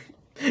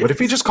 What if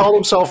he just called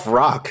himself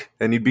Rock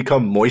and he'd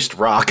become Moist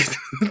Rock?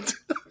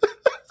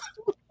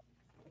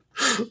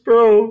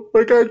 Bro,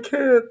 like I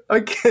can't. I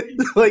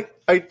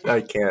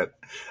can't.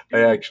 I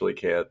actually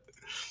can't.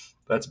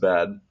 That's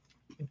bad.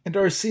 And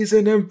our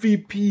season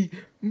MVP,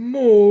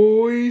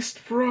 Moist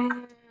Rock.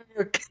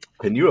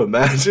 Can you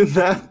imagine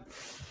that?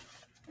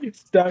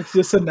 Stacks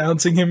just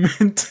announcing him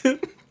into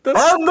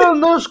I'm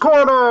in this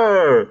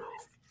corner!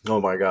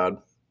 Oh my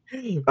god.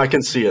 I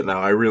can see it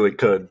now. I really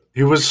could.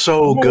 He was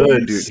so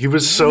good, dude. He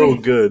was so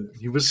good.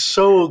 He was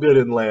so good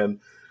in LAN.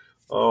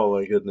 Oh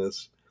my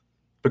goodness.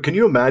 But can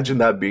you imagine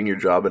that being your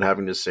job and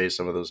having to say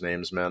some of those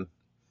names, man?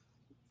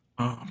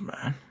 Oh,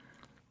 man.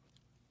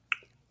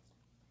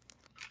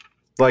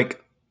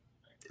 Like,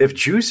 if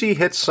Juicy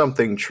hits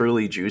something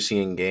truly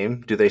juicy in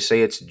game, do they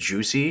say it's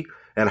juicy?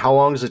 And how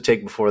long does it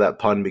take before that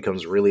pun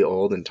becomes really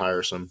old and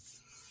tiresome?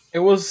 It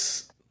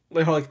was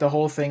like the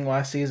whole thing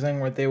last season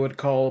where they would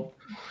call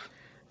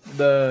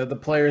the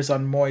players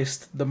on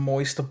Moist the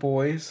Moist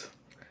Boys.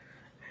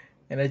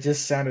 And it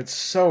just sounded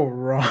so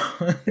wrong.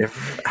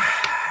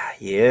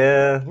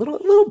 Yeah, a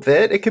little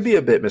bit. It could be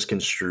a bit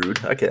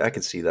misconstrued. I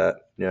could see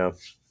that. Yeah,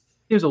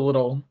 it was a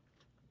little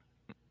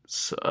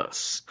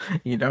sus,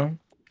 you know.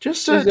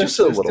 Just a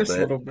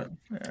little bit.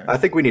 Yeah. I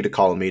think we need to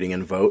call a meeting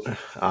and vote.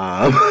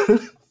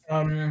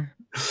 I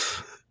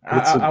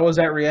was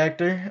at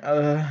Reactor.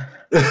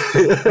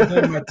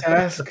 Doing my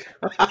task.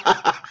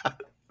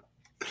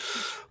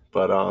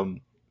 But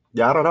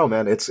yeah, I don't know,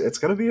 man. It's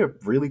gonna be a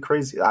really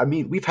crazy. I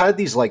mean, we've had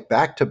these like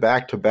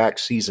back-to-back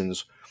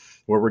seasons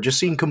where we're just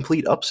seeing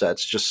complete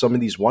upsets. Just some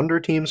of these wonder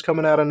teams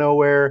coming out of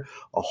nowhere,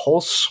 a whole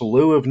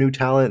slew of new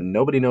talent, and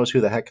nobody knows who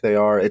the heck they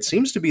are. It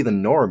seems to be the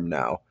norm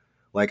now.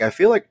 Like, I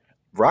feel like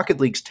Rocket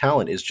League's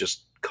talent is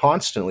just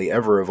constantly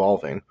ever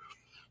evolving.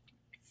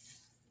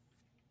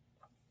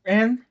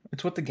 And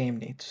it's what the game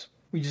needs.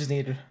 We just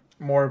need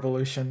more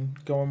evolution,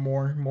 going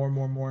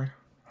more.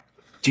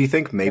 Do you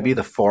think maybe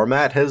the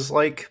format has,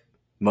 like,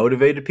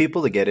 motivated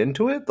people to get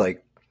into it?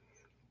 Like,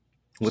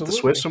 with the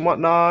Swiss and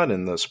whatnot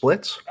and the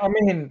splits? I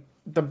mean,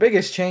 the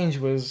biggest change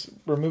was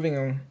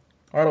removing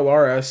Auto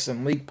RS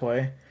and League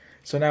Play.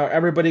 So now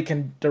everybody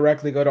can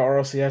directly go to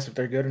RLCS if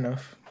they're good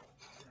enough.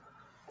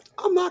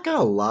 I'm not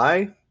gonna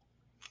lie.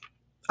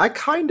 I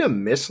kind of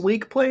miss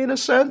league play in a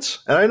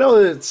sense, and I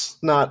know that it's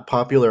not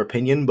popular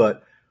opinion,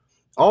 but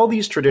all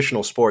these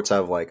traditional sports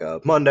have like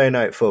a Monday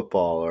night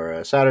football or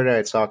a Saturday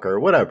night soccer or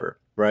whatever,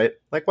 right?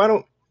 Like why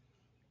don't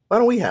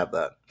we have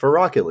that for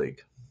Rocket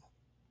League?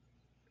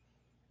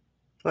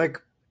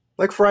 Like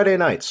like Friday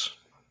nights.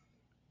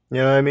 You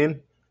know what I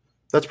mean?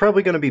 That's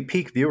probably going to be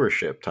peak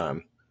viewership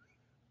time.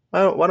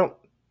 Why don't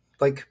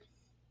like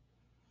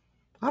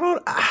I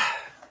don't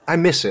I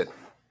miss it.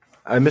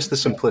 I miss the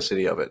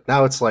simplicity of it.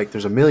 Now it's like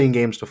there's a million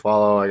games to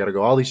follow. I got to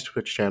go all these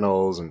Twitch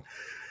channels, and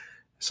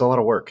it's a lot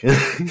of work.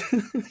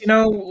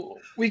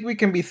 We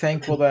can be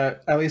thankful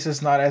that at least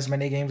it's not as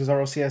many games as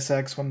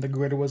RLCSX when the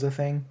grid was a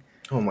thing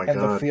Oh my and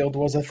the god. field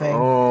was a thing.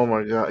 Oh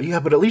my god. Yeah,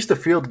 but at least the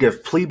field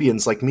give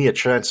plebeians like me a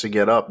chance to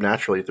get up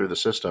naturally through the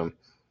system,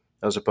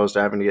 as opposed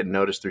to having to get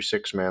noticed through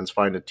six mans,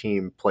 find a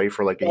team, play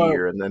for like a Well,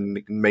 year, and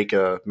then make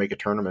a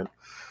tournament.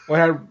 what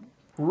had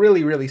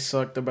really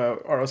sucked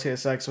about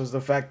RLCSX was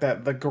the fact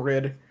that the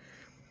grid,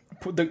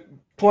 the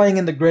playing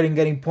in the grid and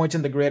getting points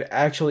in the grid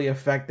actually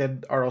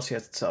affected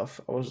RLCS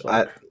itself. I was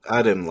like,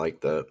 I didn't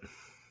like that.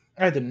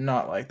 I did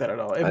not like that at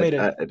all. It made it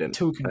I didn't.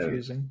 too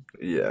confusing.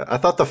 Yeah, I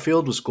thought the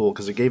field was cool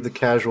because it gave the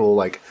casual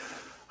like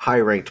high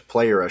ranked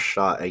player a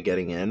shot at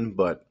getting in,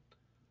 but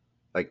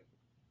like,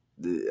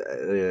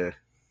 I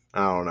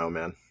don't know,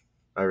 man.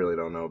 I really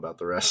don't know about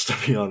the rest. To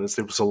be honest,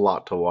 it was a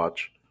lot to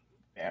watch.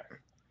 Yeah.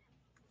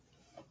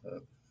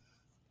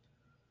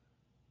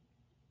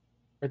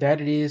 But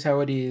that it is how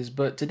it is.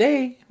 But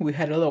today we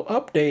had a little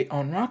update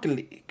on Rocket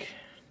League.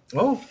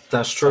 Oh,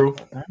 that's true.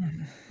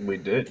 We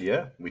did,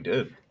 yeah, we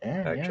did.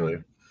 Yeah, Actually,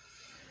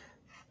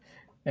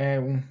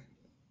 And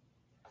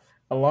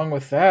along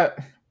with that,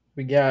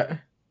 we got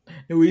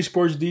new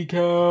esports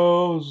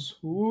decals.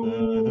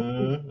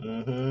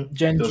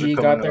 Gen Those are G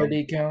coming got their out.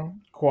 decal.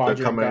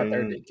 Quadrant got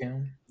their coming-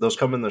 decal. Those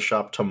come in the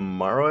shop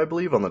tomorrow, I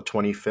believe, on the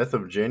 25th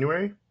of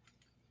January.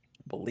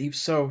 Believe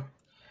so.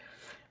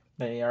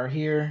 They are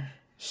here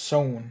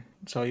soon,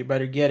 so you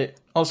better get it.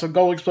 Also,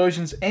 goal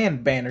explosions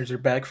and banners are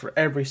back for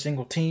every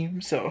single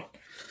team. So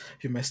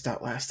if you missed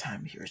out last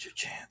time, here's your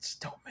chance.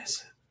 Don't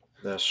miss it.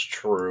 That's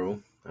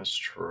true. That's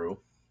true.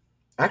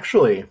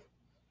 Actually,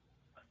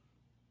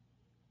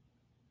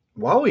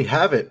 while we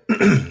have it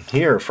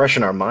here, fresh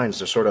in our minds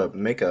to sort of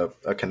make a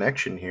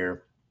connection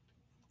here,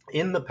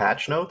 in the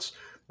patch notes,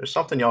 there's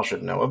something y'all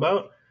should know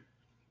about.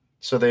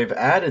 So they've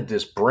added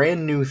this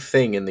brand new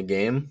thing in the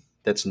game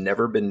that's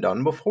never been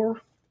done before.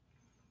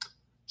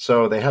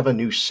 So they have a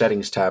new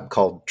settings tab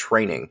called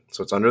training.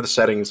 So it's under the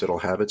settings. It'll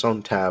have its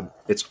own tab.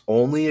 It's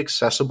only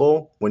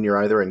accessible when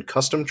you're either in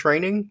custom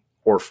training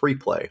or free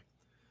play.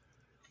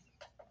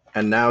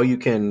 And now you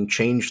can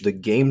change the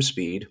game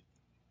speed,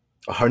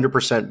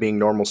 100% being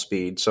normal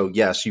speed. So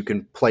yes, you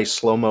can play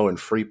slow-mo and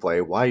free play.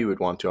 Why you would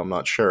want to, I'm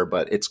not sure,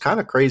 but it's kind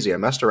of crazy. I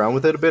messed around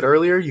with it a bit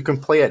earlier. You can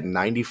play at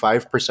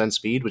 95%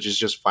 speed, which is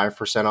just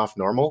 5% off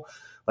normal,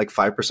 like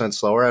 5%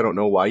 slower. I don't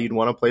know why you'd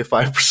want to play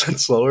 5%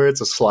 slower. It's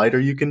a slider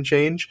you can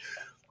change,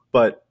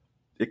 but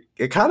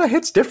it kind of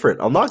hits different.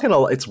 I'm not going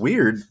to, it's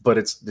weird, but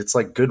it's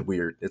like good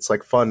weird. It's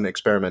like fun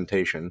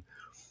experimentation.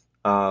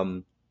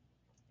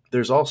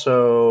 There's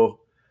also,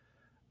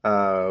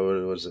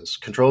 what was this?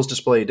 Controls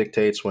display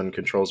dictates when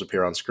controls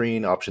appear on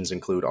screen. Options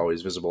include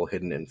always visible,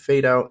 hidden, and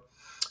fade out.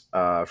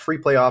 Free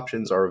play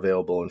options are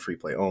available in free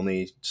play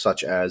only,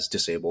 such as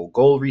disable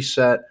goal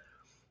reset.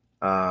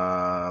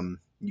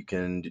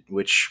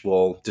 Which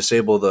will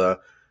disable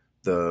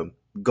the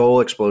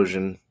goal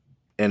explosion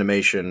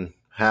animation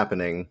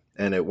happening,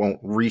 and it won't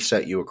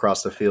reset you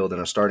across the field in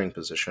a starting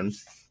position.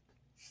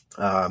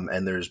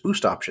 And there's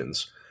boost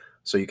options,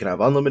 so you can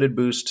have unlimited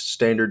boost,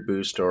 standard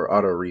boost, or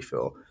auto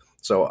refill.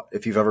 So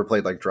if you've ever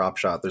played like Drop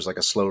Shot, there's like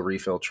a slow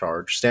refill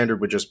charge.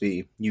 Standard would just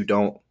be you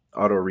don't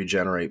auto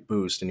regenerate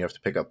boost and you have to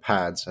pick up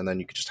pads, and then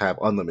you could just have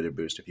unlimited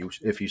boost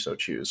if you so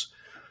choose.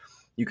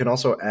 You can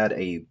also add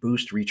a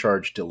boost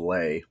recharge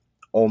delay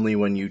only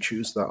when you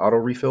choose the auto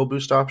refill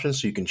boost option,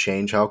 so you can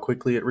change how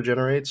quickly it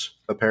regenerates,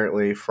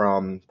 apparently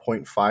from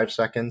 0.5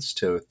 seconds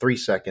to 3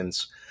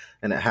 seconds,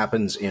 and it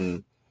happens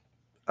in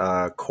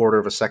quarter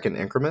of a second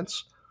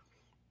increments.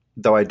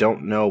 Though I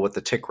don't know what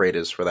the tick rate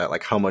is for that,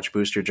 like how much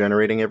boost you're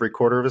generating every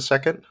quarter of a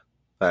second.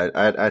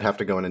 I'd have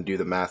to go in and do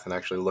the math and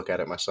actually look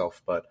at it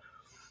myself. But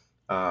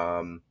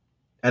and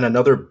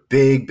another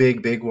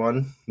big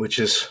one, which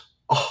is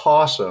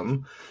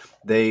awesome,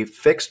 they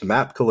fixed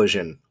map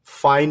collision.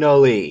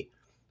 Finally,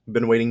 I've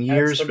been waiting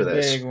years for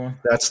this. Big one.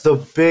 That's the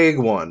big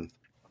one.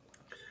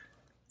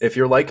 If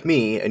you're like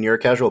me and you're a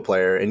casual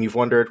player and you've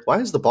wondered, why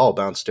is the ball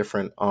bounce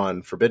different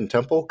on Forbidden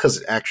Temple? Because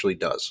it actually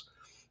does.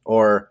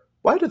 Or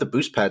why do the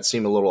boost pads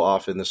seem a little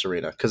off in this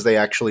arena? Because they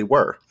actually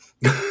were.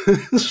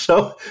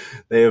 So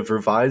they have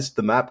revised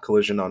the map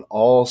collision on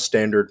all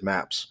standard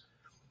maps.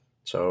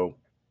 So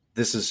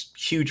this is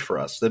huge for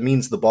us. That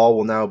means the ball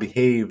will now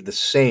behave the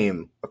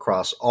same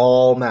across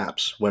all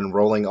maps when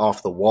rolling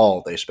off the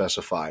wall they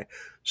specify.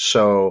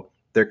 So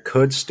there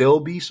could still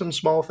be some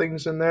small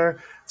things in there.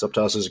 It's up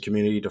to us as a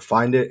community to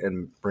find it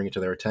and bring it to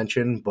their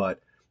attention, but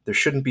there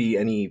shouldn't be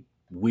any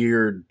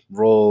weird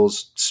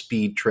rolls,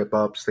 speed trip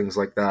ups, things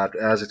like that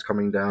as it's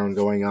coming down,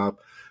 going up.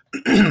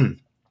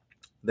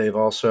 They've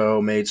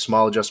also made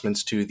small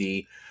adjustments to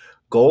the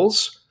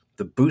goals,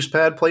 the boost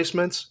pad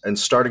placements, and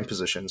starting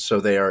positions. So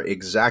they are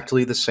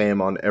exactly the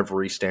same on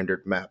every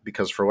standard map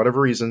because for whatever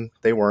reason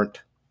they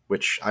weren't,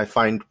 which I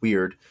find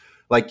weird.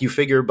 Like you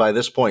figure by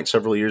this point,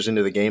 several years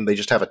into the game, they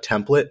just have a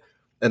template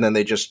and then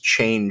they just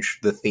change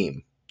the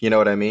theme. You know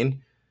what I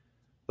mean?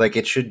 Like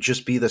it should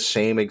just be the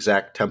same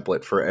exact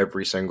template for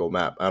every single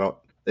map.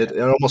 It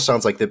almost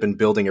sounds like they've been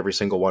building every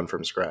single one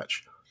from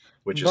scratch,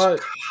 which is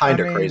kind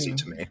of crazy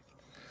to me.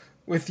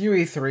 With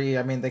UE3,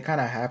 I mean, they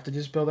kind of have to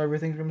just build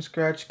everything from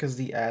scratch because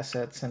the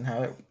assets and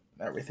how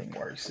everything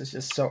works is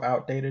just so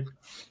outdated.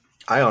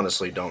 I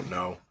honestly don't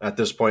know. At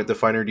this point, the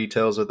finer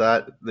details of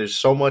that, there's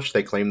so much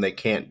they claim they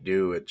can't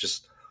do. It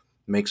just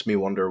makes me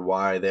wonder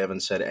why they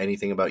haven't said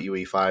anything about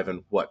UE5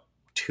 in,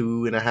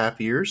 2.5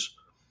 years?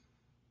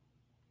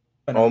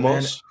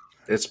 Almost.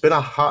 It's been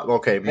a hot,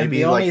 okay, maybe and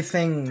the only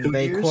thing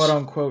they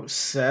quote-unquote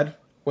said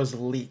was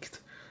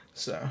leaked.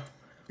 So.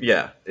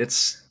 Yeah,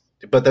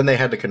 but then they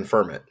had to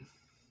confirm it.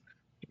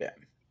 Yeah.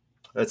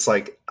 It's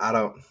like,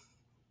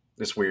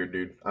 it's weird,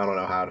 dude. I don't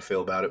know how to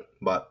feel about it,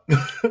 but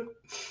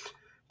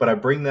but I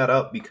bring that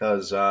up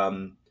because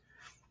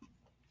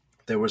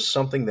there was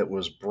something that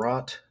was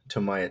brought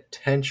to my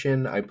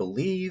attention. I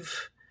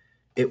believe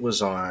it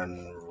was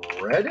on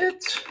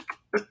Reddit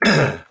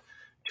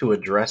to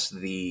address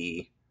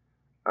the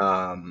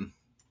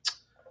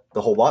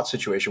whole bot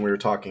situation we were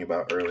talking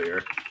about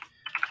earlier,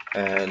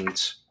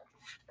 and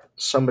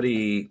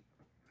somebody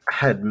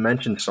had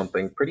mentioned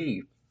something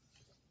pretty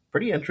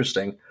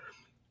interesting.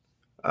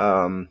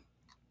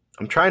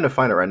 I'm trying to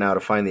find it right now to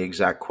find the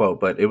exact quote,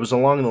 but it was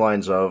along the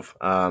lines of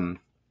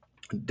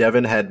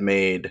Devin had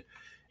made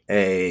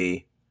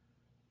a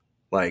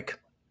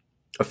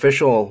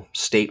official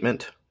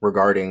statement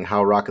regarding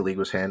how Rocket League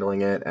was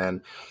handling it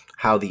and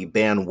how the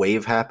ban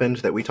wave happened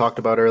that we talked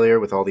about earlier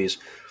with all these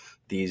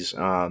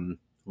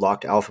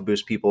locked Alpha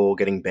Boost people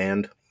getting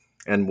banned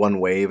and one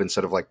wave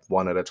instead of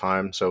one at a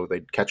time, so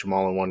they'd catch them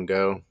all in one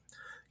go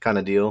kind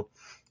of deal.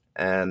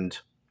 And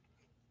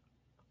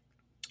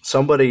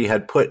somebody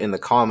had put in the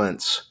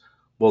comments,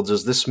 well,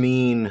 does this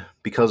mean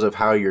because of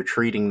how you're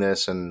treating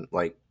this? And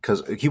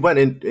because he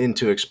went in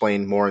to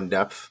explain more in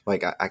depth,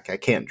 I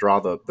can't draw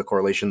the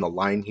correlation, the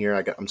line here.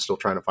 I'm still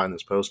trying to find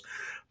this post,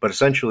 but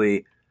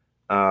essentially,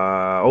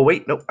 oh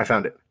wait, nope, I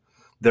found it.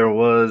 There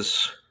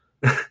was,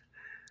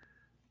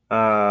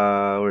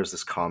 where's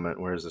this comment?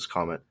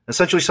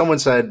 Essentially someone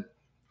said,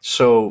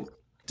 so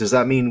does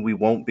that mean we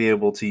won't be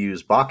able to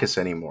use Bacchus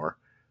anymore?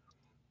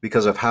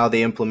 Because of how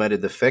they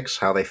implemented the fix,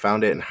 how they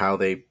found it, and how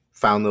they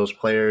found those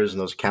players and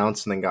those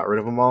accounts and then got rid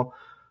of them all.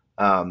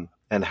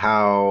 And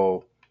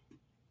how,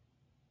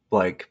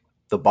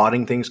 the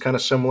botting thing's kind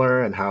of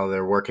similar and how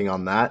they're working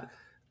on that.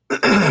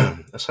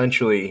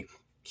 Essentially,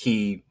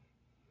 he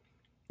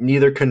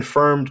neither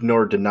confirmed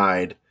nor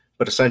denied,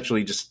 but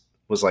essentially just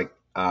was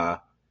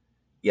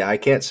yeah, I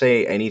can't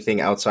say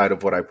anything outside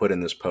of what I put in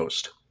this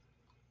post.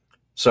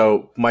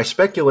 So my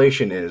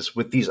speculation is,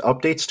 with these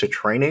updates to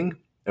training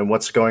and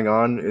what's going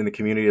on in the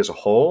community as a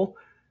whole,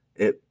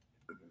 it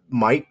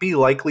might be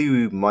likely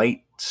we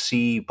might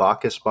see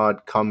Bacchus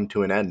mod come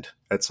to an end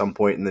at some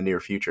point in the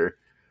near future.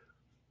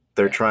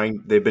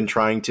 They've been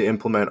trying to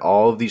implement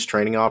all of these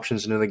training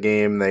options into the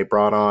game. They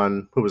brought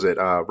on, who was it?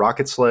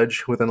 Rocket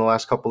Sledge within the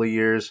last couple of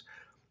years.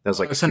 That was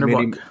a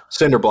Cinderblock.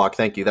 Cinderblock,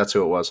 thank you. That's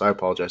who it was. I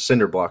apologize.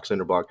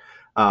 Cinderblock.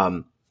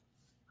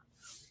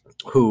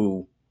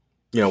 Who,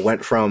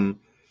 went from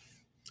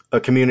a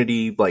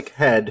community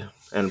head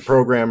and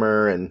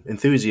programmer and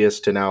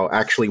enthusiast to now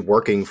actually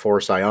working for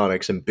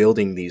Psyonix and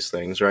building these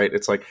things, right?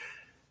 It's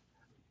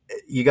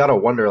you got to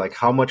wonder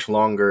how much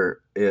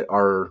longer is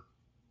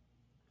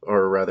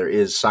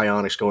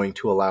Psyonix going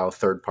to allow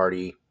third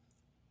party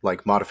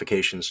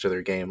modifications to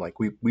their game.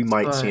 We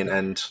might see an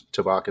end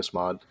to Bacchus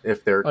mod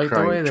if they're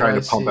trying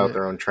to pump out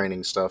their own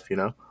training stuff,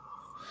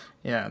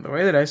 Yeah, the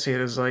way that I see it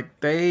is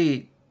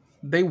they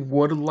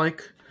would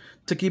like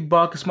to keep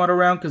Bacchus mod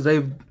around because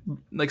they've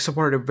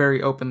supported it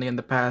very openly in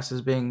the past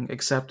as being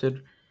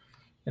accepted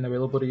and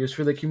available to use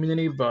for the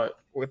community. But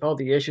with all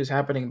the issues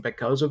happening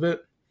because of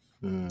it,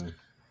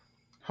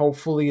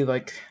 hopefully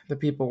the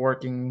people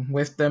working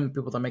with them,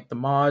 people that make the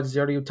mods, they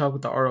already talk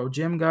with the RO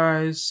Gym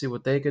guys, see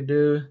what they could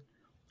do.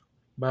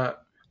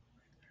 But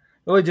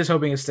really just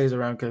hoping it stays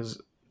around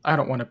because I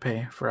don't want to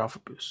pay for Alpha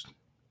Boost,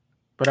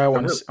 but I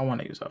want to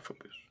use Alpha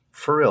Boost.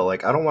 For real, I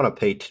don't want to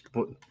pay.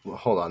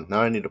 Hold on,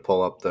 now I need to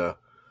pull up the.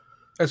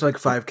 It's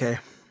 $5K.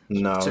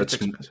 No,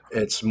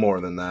 it's more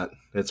than that.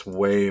 It's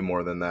way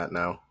more than that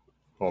now.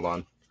 Hold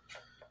on.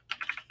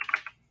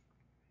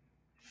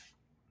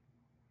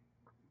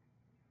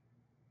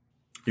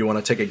 You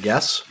want to take a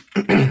guess?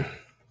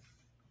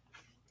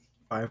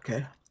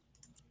 5K.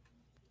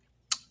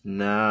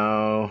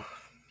 No.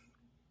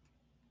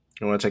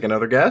 You want to take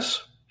another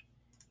guess?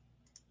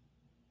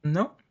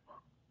 No.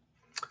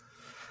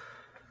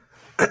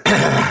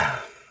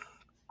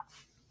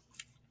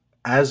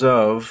 as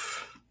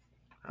of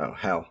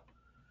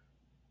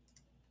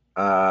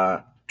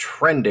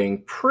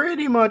trending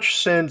pretty much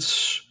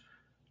since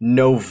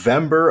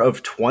November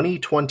of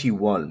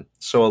 2021.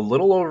 So a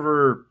little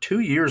over 2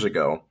 years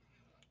ago,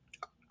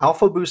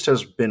 Alpha Boost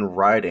has been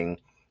riding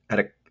at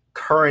a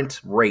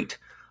current rate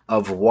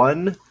of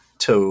 1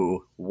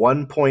 to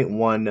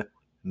 1.1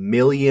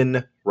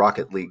 million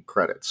Rocket League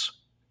credits.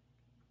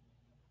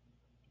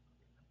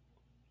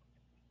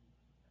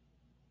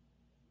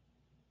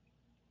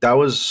 That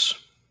was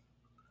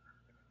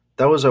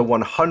a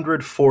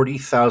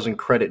 140,000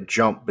 credit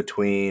jump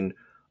between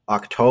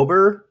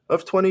October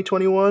of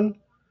 2021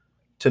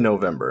 to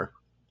November.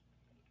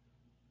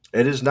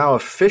 It is now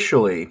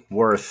officially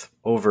worth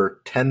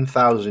over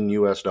 10,000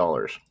 US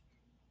dollars.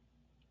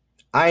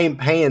 I ain't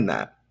paying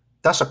that.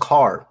 That's a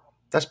car.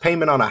 That's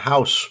payment on a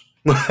house.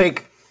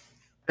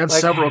 That's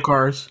several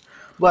cars.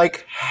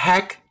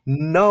 Heck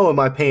no, am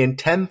I paying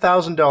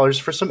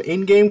 $10,000 for some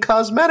in-game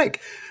cosmetic?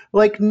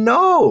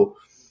 No.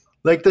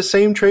 The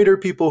same trader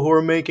people who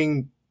are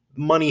making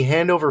money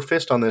hand over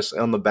fist on this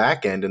on the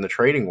back end in the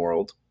trading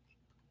world,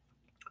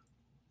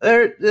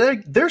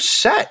 they're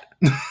set.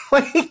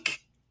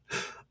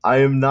 I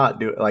am not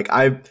doing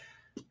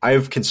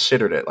I've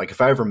considered it.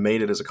 If I ever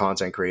made it as a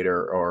content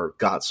creator or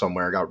got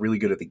somewhere, got really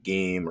good at the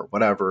game or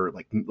whatever,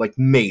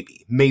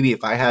 maybe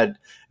if I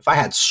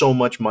had so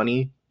much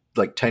money,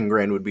 10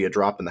 grand would be a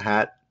drop in the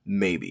hat,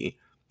 maybe.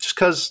 Just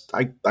because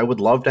I would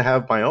love to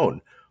have my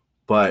own.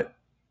 But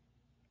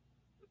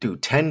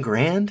dude, 10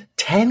 grand?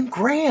 10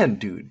 grand,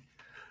 dude.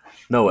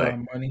 No way.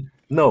 Money.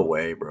 No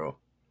way, bro.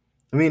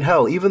 I mean,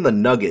 hell, even the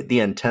Nugget,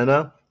 the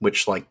antenna,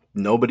 which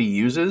nobody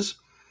uses,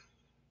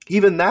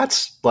 even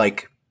that's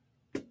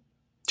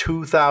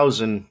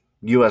 2,000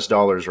 US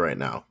dollars right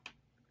now.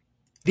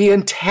 The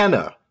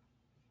antenna.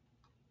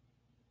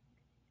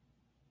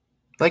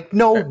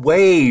 No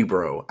way,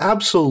 bro.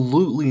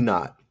 Absolutely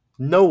not.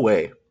 No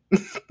way.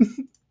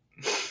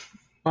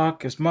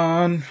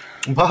 Bacchus-man.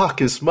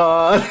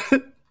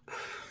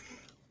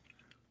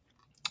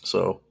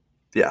 So,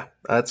 yeah,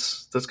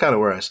 that's kind of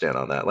where I stand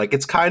on that.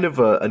 It's kind of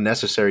a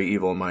necessary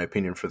evil, in my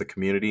opinion, for the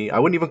community. I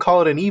wouldn't even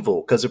call it an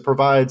evil because it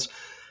provides,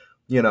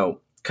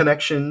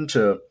 connection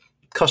to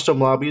custom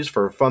lobbies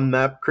for fun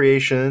map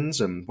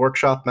creations and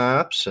workshop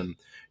maps and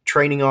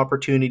training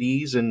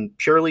opportunities and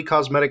purely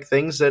cosmetic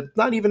things that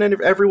not even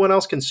everyone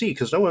else can see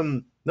because no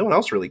one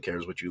else really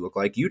cares what you look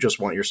like. You just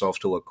want yourself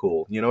to look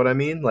cool. You know what I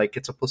mean?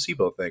 It's a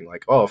placebo thing.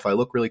 Oh, if I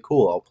look really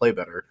cool, I'll play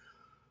better.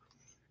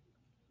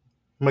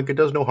 It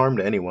does no harm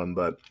to anyone,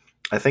 but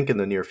I think in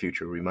the near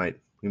future we might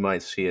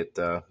see it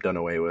done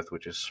away with,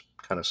 which is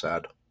kind of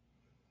sad.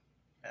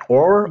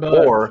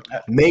 Or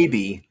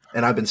maybe,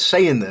 and I've been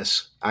saying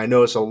this, I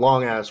know it's a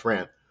long ass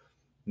rant.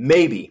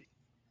 Maybe,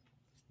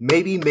 when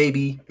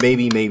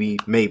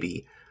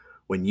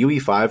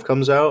UE5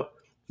 comes out,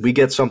 we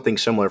get something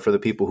similar for the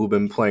people who've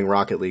been playing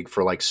Rocket League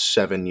for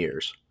 7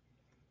 years.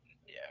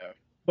 Yeah,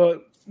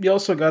 but you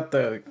also got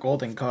the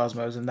Golden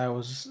Cosmos, and that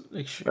was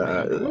extremely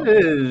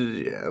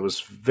yeah, it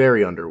was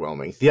very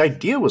underwhelming. The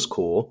idea was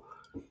cool.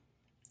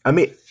 I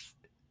mean,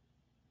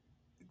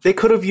 they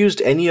could have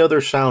used any other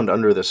sound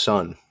under the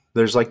sun.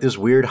 There's this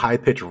weird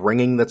high-pitched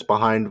ringing that's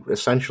behind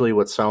essentially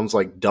what sounds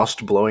like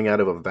dust blowing out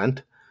of a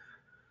vent.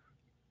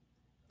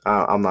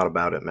 I'm not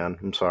about it, man.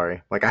 I'm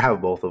sorry. I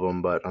have both of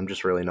them, but I'm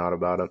just really not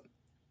about it.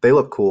 They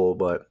look cool,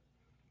 but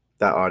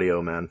that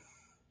audio, man,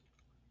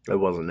 it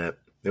wasn't it.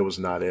 It was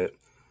not it.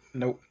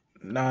 Nope,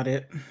 not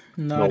it.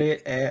 Not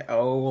it at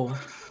all.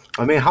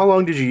 I mean, how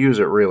long did you use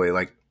it, really?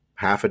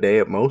 Half a day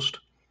at most?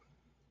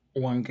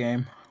 One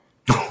game.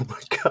 Oh,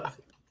 my God.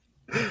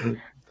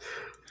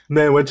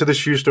 Man, went to the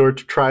shoe store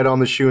to try it on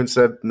the shoe and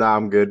said, nah,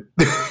 I'm good.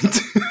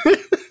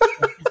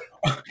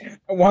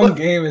 One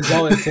game is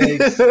all it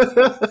takes.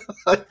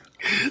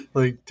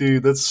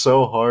 Dude, that's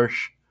so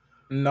harsh.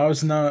 No,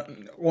 it's not.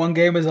 One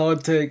game is all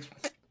it takes.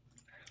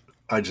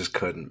 I just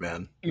couldn't,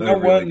 man. You know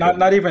what?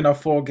 Not even a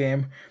full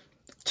game.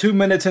 2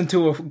 minutes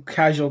into a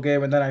casual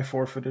game, and then I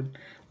forfeited.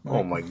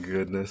 Oh my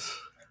goodness.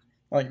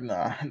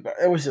 Nah.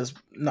 It was just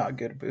not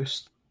good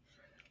boost.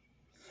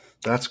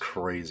 That's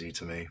crazy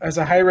to me. As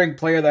a high-ranked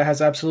player that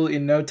has absolutely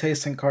no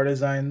taste in car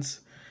designs,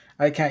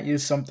 I can't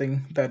use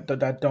something that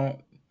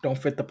don't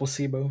fit the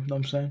placebo. You know what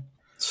I'm saying?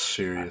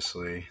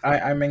 Seriously.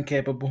 I'm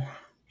incapable.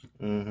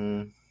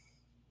 Mm-hmm.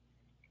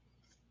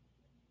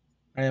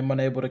 I am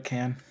unable to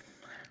can.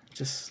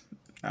 Just,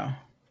 no.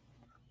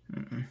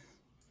 Mm-mm.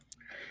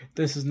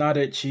 This is not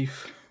it,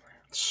 Chief.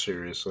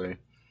 Seriously.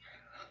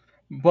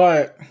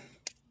 But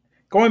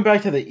going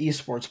back to the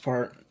esports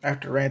part,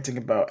 after ranting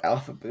about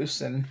Alpha Boost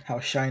and how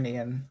shiny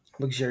and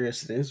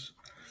luxurious it is,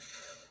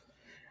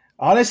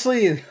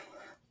 honestly,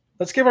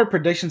 let's give our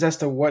predictions as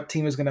to what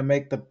team is going to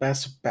make the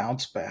best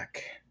bounce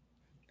back.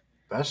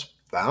 Best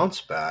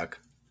bounce back?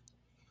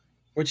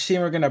 Which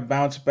team are going to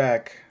bounce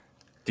back?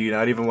 Do you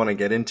not even want to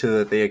get into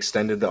that they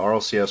extended the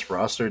RLCS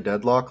roster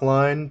deadlock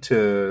line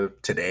to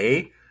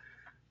today?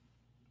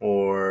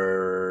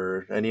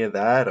 Or any of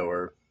that?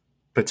 Or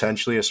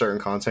potentially a certain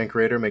content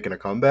creator making a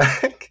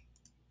comeback?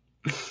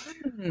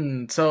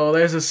 So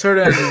there's a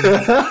certain.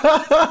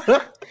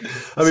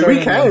 I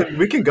mean,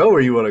 we can go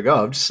where you want to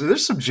go.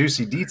 There's some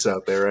juicy deets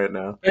out there right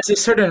now. There's a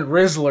certain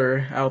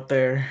Rizzler out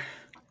there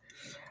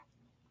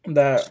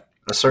that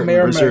a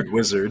certain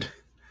wizard,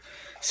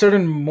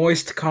 certain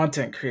moist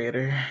content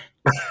creator,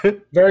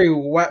 very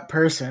wet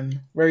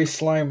person, very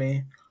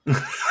slimy,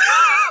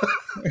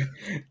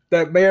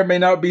 that may or may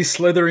not be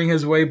slithering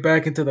his way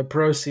back into the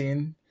pro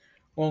scene,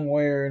 one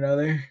way or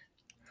another.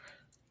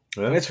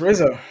 Yeah. And it's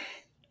Rizzo.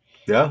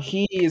 Yeah,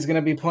 he is going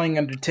to be playing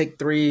under Take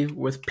 3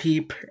 with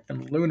Peep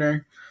and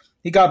Lunar.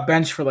 He got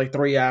benched for like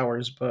 3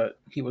 hours, but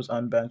he was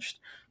unbenched.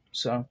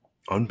 So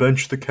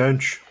unbench the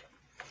Kench.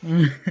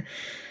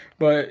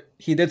 But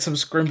he did some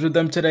scrims with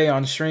them today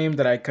on stream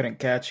that I couldn't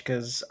catch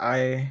because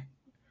I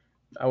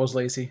was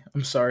lazy.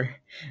 I'm sorry,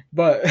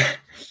 but what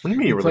do you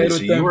mean you were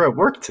lazy? You were at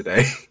work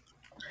today.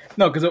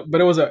 No, but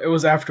it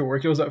was after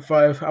work. It was at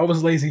 5. I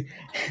was lazy.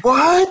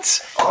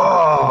 What?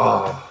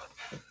 Oh,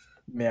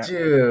 yeah,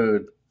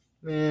 dude.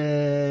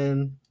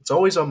 Man, it's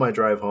always on my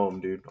drive home,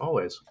 dude.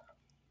 Always.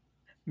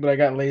 But I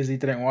got lazy,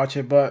 didn't watch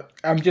it. But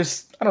I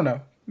don't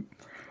know.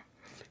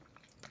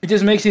 It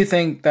just makes you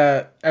think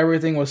that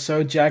everything was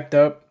so jacked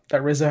up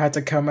that Rizzo had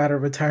to come out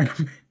of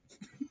retirement.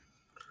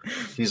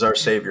 He's our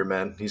savior,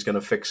 man. He's going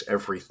to fix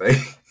everything.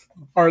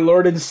 Our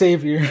Lord and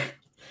Savior,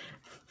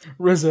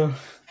 Rizzo.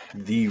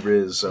 The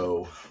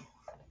Rizzo.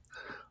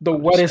 The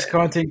wettest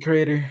content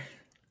creator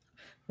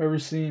I've ever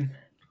seen.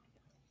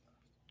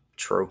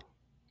 True.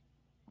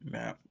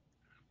 Yeah.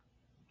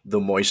 The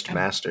moist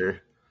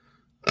master.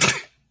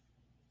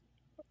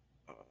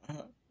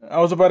 I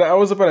was about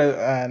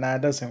to. Nah,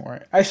 it doesn't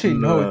work. Actually,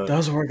 no, it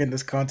does work in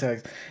this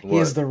context. What? He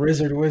is the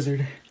Rizzard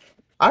Wizard.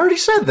 I already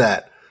said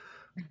that.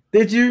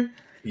 Did you?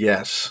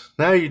 Yes.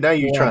 Now you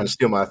trying to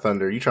steal my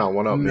thunder. You trying to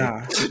one up me?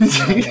 Nah.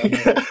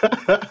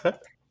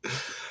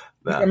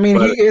 I mean,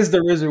 he is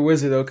the Rizzard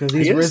Wizard though, because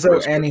he's Rizzo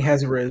and he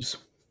has Riz.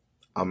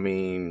 I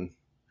mean,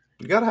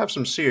 you gotta have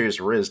some serious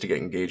Riz to get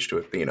engaged to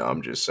Athena.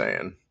 I'm just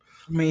saying.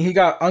 I mean, he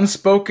got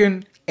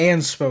unspoken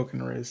and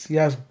spoken Riz. He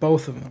has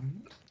both of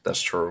them.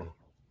 That's true.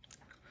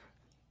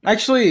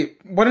 Actually,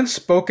 wouldn't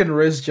spoken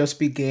Riz just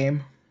be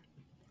game?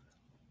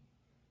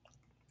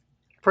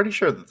 Pretty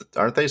sure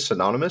aren't they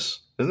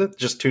synonymous? Isn't it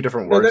just two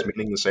different words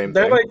meaning the same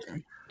thing?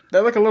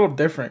 They're like a little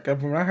different.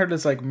 When I heard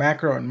it's like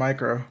macro and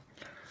micro.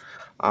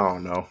 I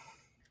don't know.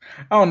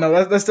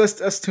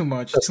 That's too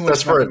much.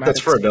 That's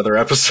for another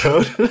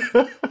episode.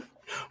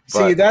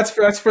 See,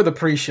 that's for the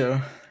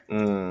pre-show.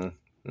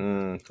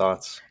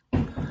 Thoughts.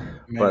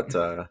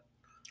 But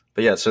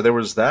yeah, so there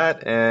was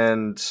that,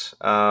 and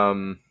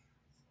oh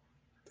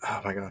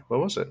my god, what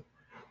was it?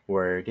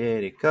 Where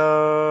did it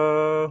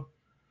go?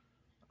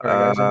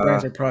 Our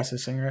brains are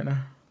processing right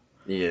now.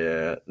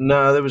 Yeah,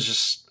 no, that was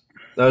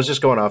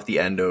just going off the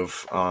end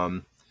of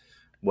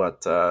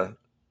what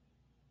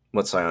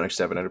Psionic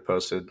 7 had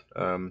posted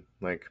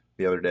like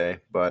the other day.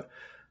 But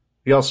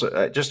he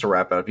also just to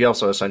wrap up, he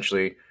also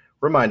essentially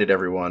reminded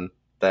everyone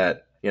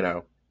that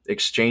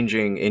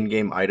exchanging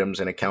in-game items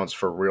and accounts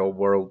for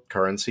real-world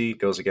currency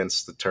goes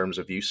against the terms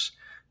of use,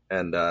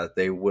 and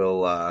they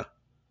will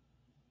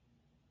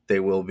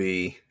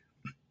be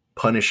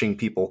punishing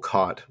people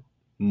caught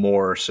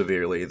more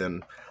severely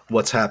than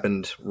what's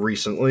happened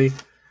recently.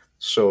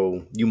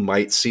 So you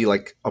might see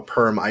like a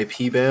perm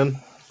IP ban,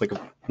 like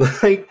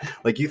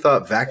you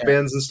thought VAC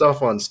bans and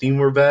stuff on Steam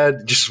were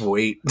bad. Just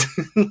wait.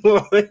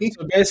 So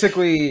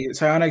basically,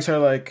 Psionics are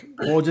like,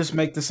 we'll just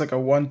make this like a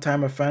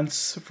one-time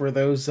offense for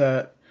those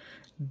that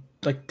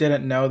like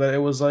didn't know that it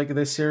was like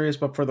this serious,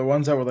 but for the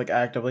ones that were like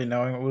actively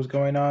knowing what was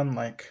going on,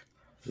 like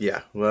they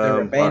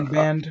were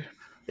banned.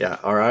 Yeah,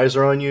 our eyes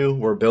are on you.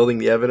 We're building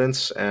the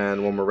evidence,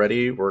 and when we're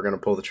ready, we're going to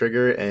pull the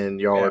trigger,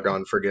 and y'all are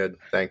gone for good.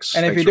 Thanks.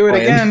 And if you do it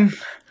again,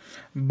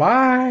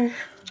 bye.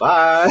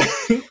 Bye.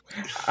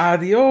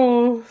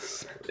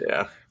 Adios.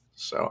 Yeah.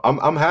 So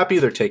I'm happy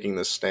they're taking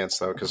this stance,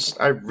 though, because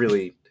I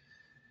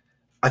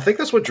think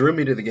that's what drew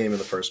me to the game in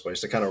the first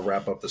place, to kind of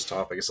wrap up this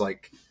topic. It's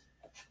like,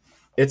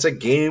 it's a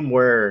game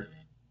where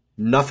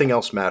nothing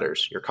else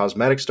matters. Your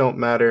cosmetics don't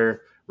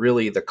matter.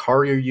 Really, the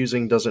car you're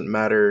using doesn't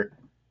matter.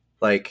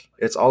 Like,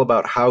 it's all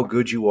about how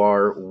good you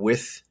are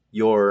with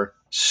your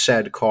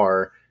said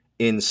car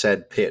in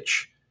said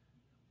pitch.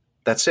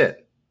 That's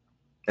it.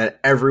 And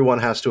everyone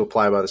has to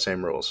abide by the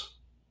same rules.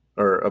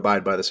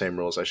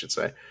 I should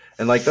say.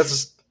 And, like,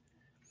 that's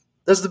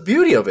the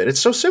beauty of it.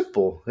 It's so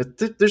simple.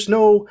 There's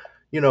no,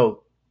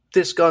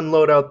 this gun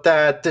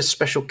loadout, this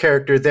special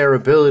character, their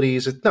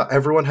abilities. No,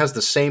 everyone has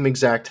the same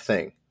exact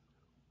thing.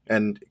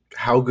 And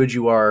how good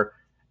you are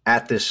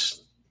at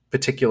this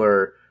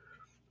particular,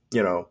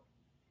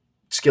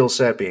 skill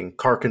set, being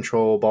car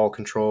control, ball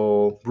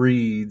control,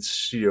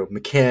 breeds,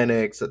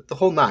 mechanics, the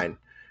whole nine,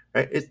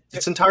 right?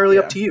 It's entirely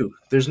up to you.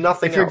 There's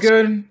nothing else. If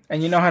you're good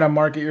and you know how to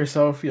market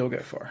yourself, you'll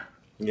get far.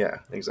 Yeah,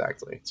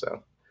 exactly.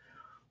 So,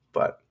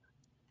 but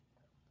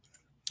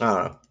I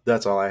don't know.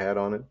 That's all I had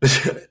on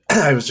it.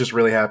 I was just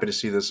really happy to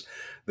see this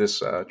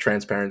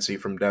transparency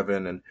from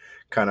Devin and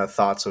kind of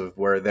thoughts of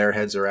where their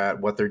heads are at,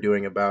 what they're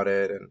doing about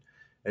it, and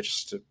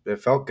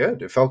it felt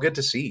good. It felt good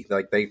to see.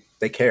 Like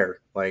they care.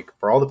 Like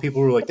for all the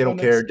people who are like they don't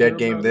care, dead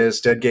game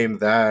this, dead game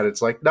that.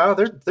 It's like no,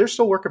 they're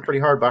still working pretty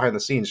hard behind the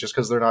scenes. Just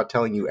because they're not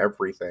telling you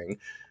everything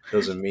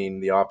doesn't mean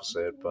the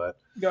opposite. But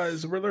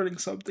guys, we're learning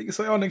something.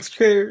 Psyonix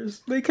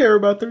cares. They care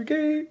about their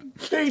game.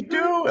 They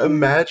do.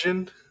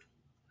 Imagine.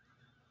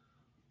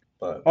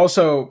 But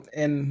also,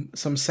 in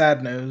some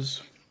sad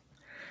news,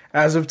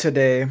 as of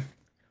today,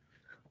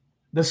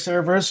 the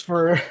servers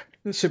for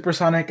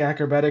Supersonic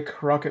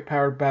Acrobatic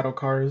rocket-powered battle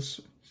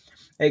cars,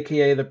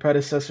 aka the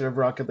predecessor of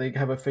Rocket League,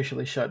 have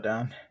officially shut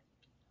down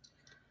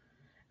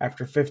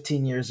after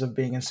 15 years of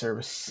being in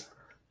service.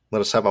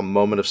 Let us have a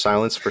moment of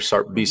silence for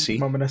SARP BC.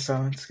 Moment of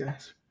silence,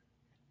 guys.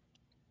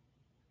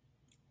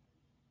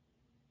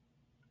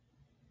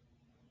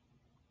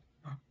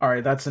 All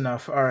right, that's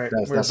enough. All right,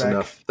 that's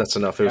enough. That's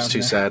enough. It was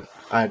too sad.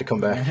 I had to come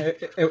back.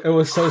 It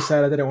was so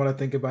sad I didn't want to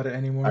think about it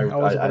anymore. I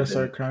was about to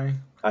start crying.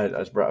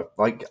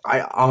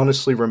 I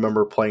honestly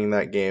remember playing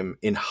that game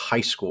in high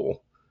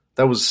school.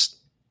 That was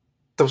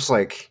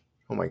like,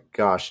 oh my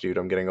gosh, dude,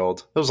 I'm getting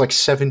old. That was like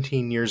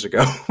 17 years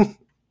ago.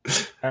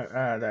 That's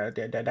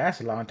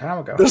a long time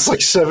ago. That's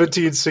like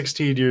 17,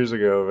 16 years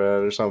ago,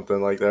 man, or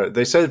something like that.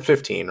 They said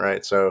 15,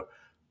 right? So,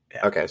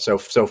 yeah. Okay, so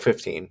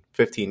 15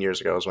 years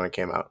ago is when it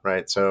came out,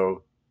 right?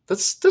 So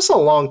that's a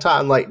long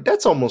time. Like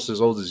that's almost as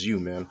old as you,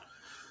 man.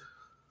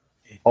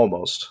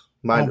 Almost.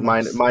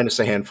 Minus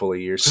a handful of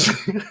years.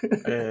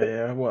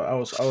 Yeah. Well, I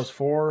was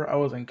 4. I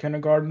was in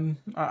kindergarten.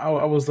 I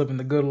was living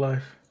the good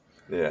life.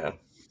 Yeah.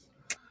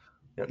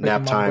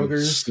 Nap time,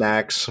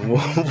 snacks.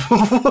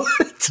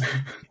 What?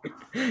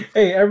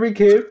 Hey, every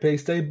kid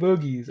picks their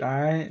boogies.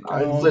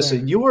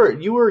 Listen, you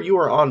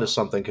were onto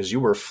something because you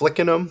were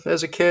flicking them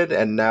as a kid,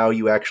 and now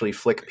you actually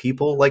flick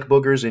people like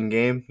boogers in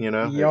game. You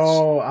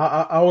know,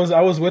 I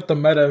was with the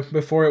meta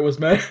before it was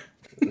meta.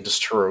 It's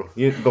true.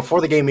 Before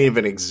the game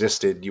even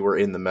existed, you were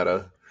in the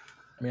meta.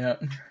 Yeah,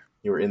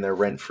 you were in there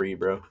rent free,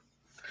 bro.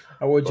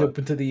 I would jump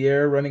into the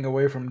air, running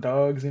away from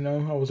dogs. You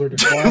know, I was already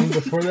flying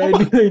before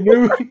they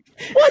knew.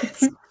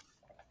 What?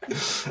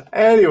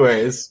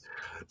 Anyways,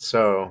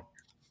 so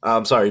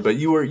I'm sorry, but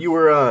you were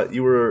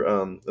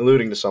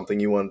alluding to something.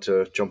 You wanted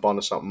to jump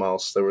onto something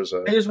else. There was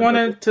I just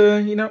wanted to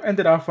end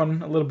it off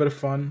on a little bit of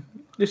fun.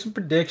 Do some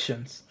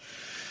predictions.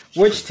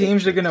 Which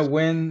teams are gonna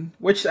win?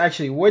 Which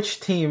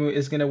team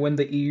is gonna win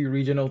the EU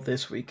regional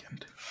this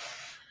weekend?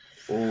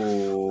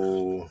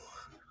 Oh,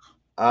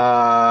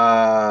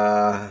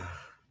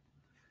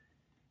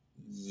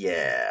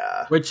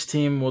 yeah. Which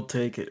team will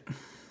take it?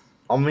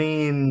 I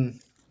mean,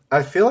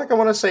 I feel like I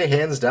want to say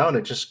hands down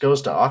it just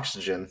goes to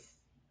Oxygen.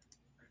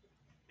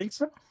 Think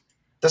so?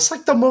 That's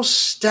like the most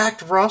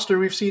stacked roster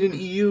we've seen in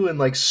EU in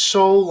like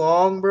so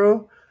long,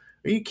 bro.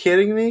 Are you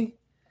kidding me?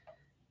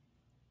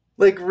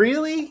 Like,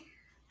 really?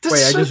 Wait,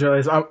 I just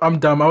realized I'm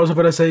dumb. I was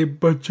about to say,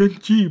 but Gen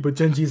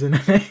G's in NA.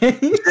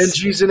 Gen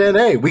G's in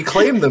NA. We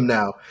claim them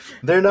now.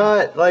 They're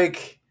not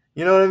like,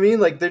 you know what I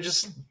mean? Like, they're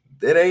just,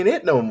 it ain't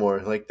it no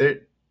more. Like, they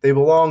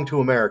belong to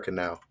America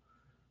now.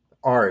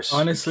 Ours.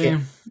 Honestly.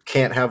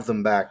 Can't have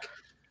them back.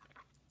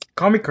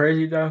 Call me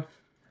crazy, though.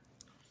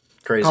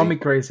 Crazy. Call me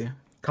crazy.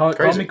 Call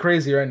me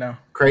crazy right now.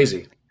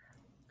 Crazy.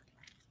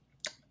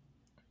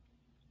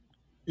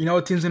 You know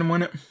what team's gonna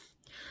win it?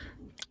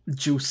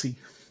 Juicy.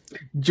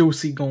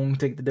 Juicy gonna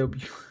take the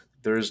W.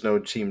 There is no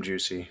Team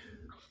Juicy.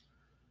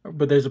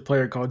 But there's a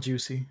player called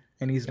Juicy,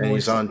 and he's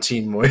on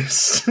Team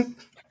Moist.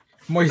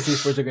 Moist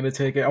Esports are gonna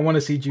take it. I want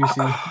to see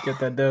Juicy get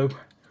that dub.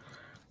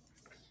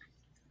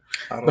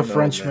 The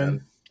Frenchman.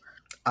 Man.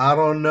 I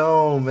don't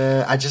know,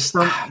 man. I just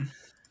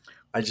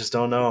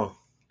don't know.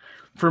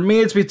 For me,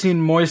 it's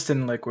between Moist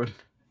and Liquid.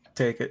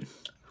 Take it.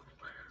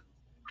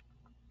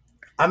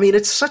 I mean,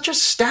 it's such a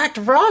stacked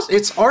roster.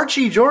 It's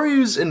Archie,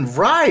 Joryus, and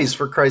Rise,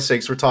 for Christ's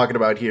sakes, we're talking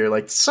about here.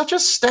 Like, such a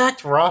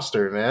stacked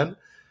roster, man.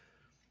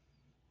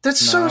 That's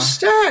so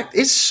stacked.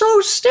 It's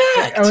so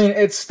stacked. I mean,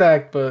 it's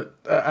stacked, but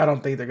I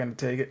don't think they're going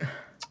to take it.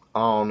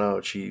 Oh,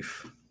 no,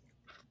 Chief.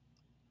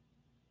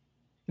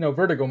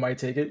 Vertigo might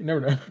take it. You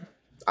never know.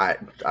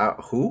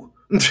 Who?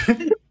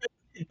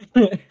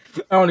 I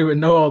don't even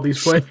know all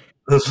these players.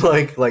 It's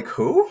like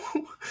who?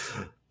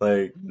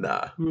 Like,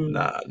 nah,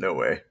 no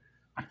way.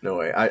 No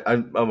way.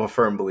 I'm a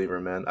firm believer,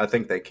 man. I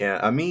think they can.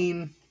 I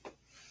mean,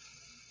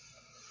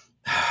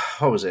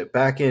 what was it?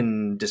 Back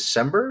in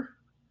December,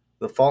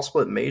 the fall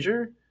split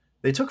major,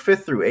 they took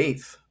 5th through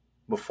 8th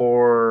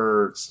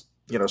before,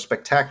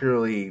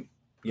 spectacularly,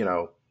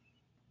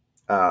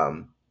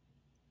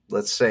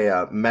 let's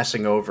say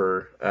messing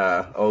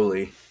over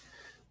Oli,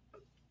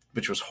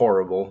 which was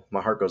horrible.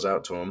 My heart goes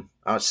out to him.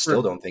 I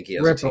still don't think he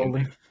has a team.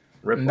 Oli.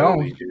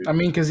 No, dude. I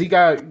mean, because he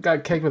got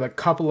kicked with a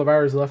couple of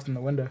hours left in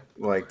the window.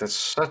 Like,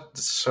 that's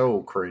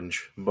so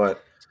cringe.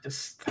 But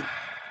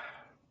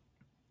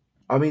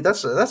I mean,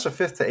 that's a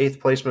 5th to 8th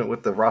placement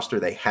with the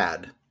roster they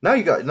had. Now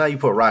you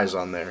put Rise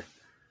on there.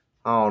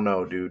 I don't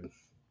know, dude.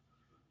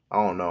 I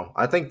don't know.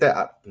 I think that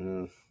I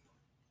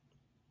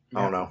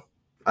don't know.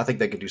 I think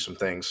they could do some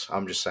things.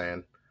 I'm just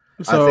saying.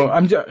 So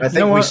I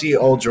think we see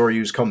old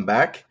Joryus come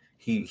back.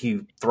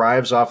 He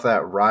thrives off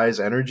that rise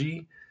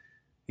energy.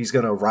 He's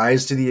going to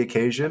rise to the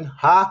occasion.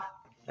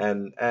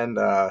 And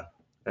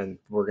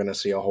we're going to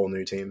see a whole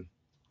new team.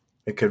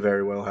 It could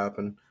very well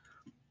happen.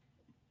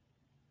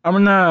 I'm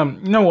gonna,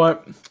 you know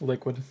what?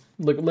 Liquid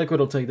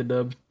will take the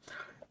dub.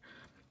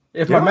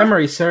 If my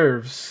memory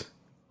serves,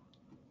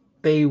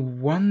 they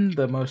won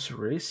the most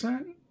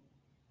recent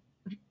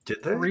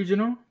Did they?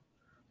 regional.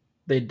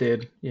 They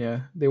did, yeah.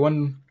 They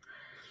won.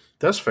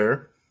 That's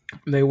fair.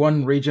 They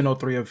won regional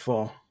 3 of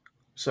 4.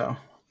 So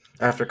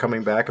after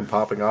coming back and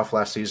popping off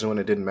last season when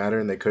it didn't matter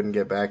and they couldn't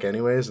get back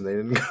anyways, and they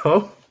didn't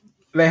go.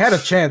 They had a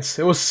chance.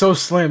 It was so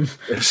slim.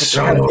 It was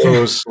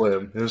so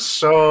slim. It was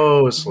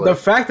so slim. The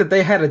fact that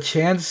they had a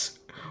chance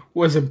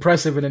was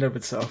impressive in and of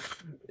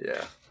itself.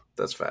 Yeah,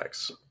 that's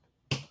facts.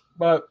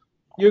 But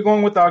you're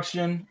going with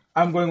Oxygen.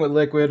 I'm going with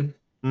Liquid.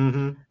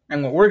 Mm-hmm.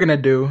 And what we're gonna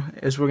do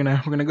is we're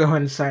gonna go ahead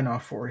and sign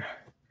off for you.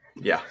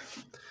 Yeah.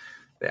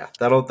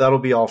 That'll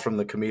be all from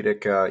the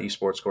comedic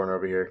esports corner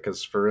over here.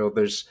 Because for real,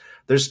 there's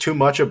too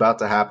much about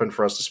to happen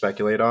for us to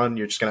speculate on.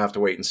 You're just gonna have to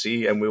wait and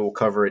see, and we will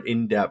cover it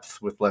in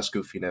depth with less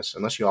goofiness.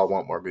 Unless you all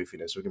want more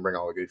goofiness, we can bring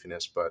all the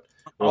goofiness. But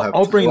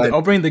I'll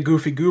bring the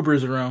goofy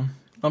goobers around.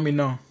 Let me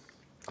know.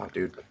 Oh,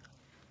 dude,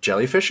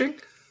 jellyfishing?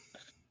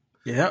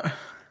 Yeah.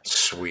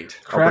 Sweet.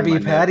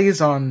 Krabby Patties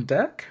on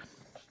deck?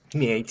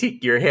 Yeah,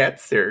 take your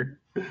hat, sir.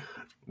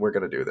 We're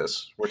going to do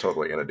this. We're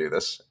totally going to do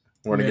this.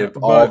 We're going to give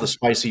all the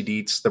spicy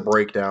deets, the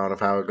breakdown of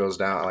how it goes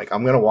down. Like,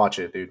 I'm going to watch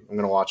it, dude. I'm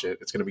going to watch it.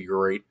 It's going to be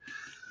great.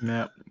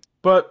 Yeah.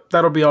 But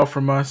that'll be all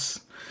from us.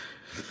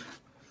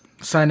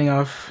 Signing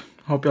off.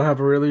 Hope y'all have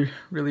a really,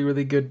 really,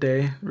 really good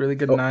day. Really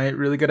good night.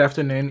 Really good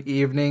afternoon,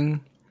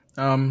 evening.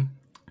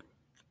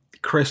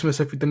 Christmas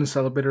if you didn't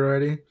celebrate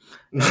already.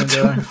 And,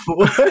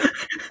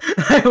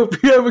 I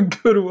hope you have a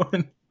good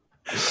one.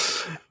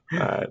 All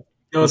right.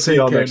 We'll see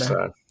y'all next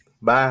time.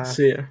 Bye.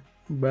 See ya.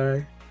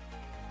 Bye.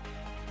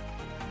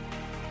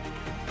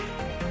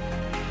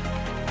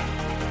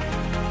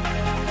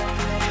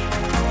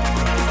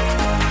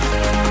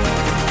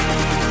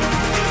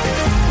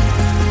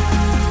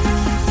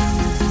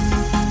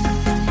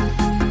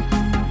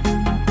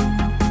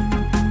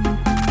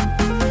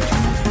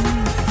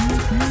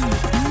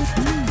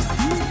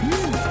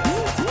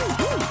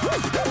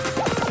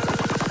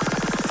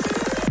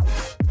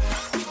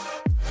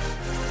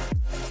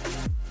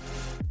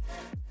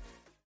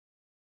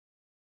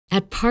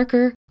 At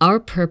Parker,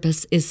 our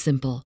purpose is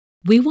simple.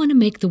 We want to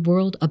make the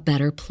world a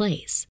better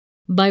place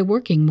by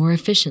working more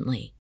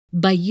efficiently,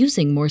 by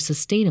using more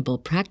sustainable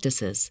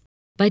practices,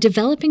 by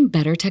developing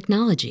better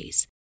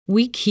technologies.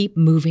 We keep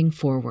moving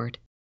forward.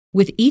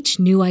 With each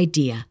new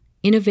idea,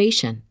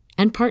 innovation,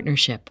 and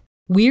partnership,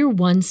 we're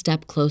one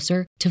step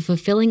closer to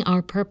fulfilling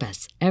our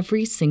purpose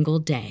every single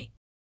day.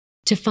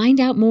 To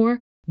find out more,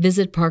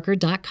 visit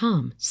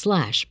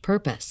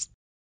parker.com/purpose.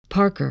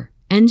 Parker,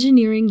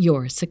 engineering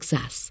your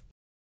success.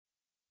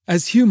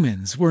 As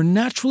humans, we're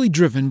naturally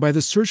driven by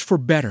the search for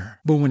better.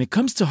 But when it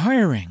comes to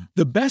hiring,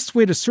 the best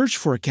way to search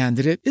for a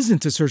candidate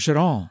isn't to search at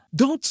all.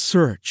 Don't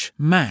search,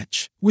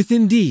 match with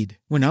Indeed.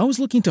 When I was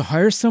looking to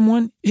hire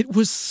someone, it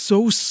was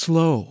so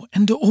slow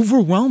and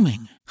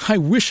overwhelming. I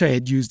wish I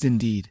had used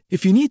Indeed.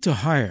 If you need to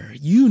hire,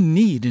 you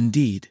need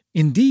Indeed.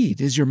 Indeed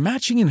is your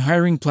matching and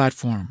hiring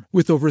platform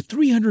with over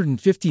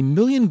 350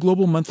 million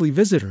global monthly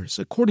visitors,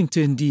 according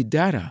to Indeed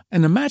data,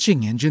 and a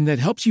matching engine that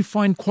helps you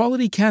find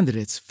quality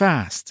candidates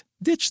fast.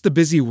 Ditch the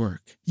busy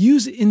work.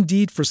 Use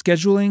Indeed for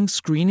scheduling,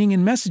 screening,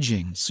 and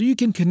messaging so you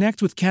can connect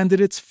with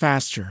candidates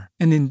faster.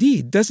 And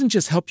Indeed doesn't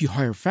just help you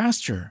hire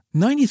faster.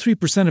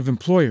 93% of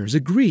employers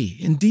agree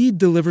Indeed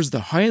delivers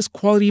the highest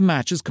quality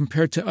matches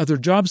compared to other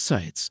job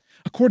sites,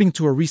 according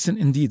to a recent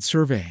Indeed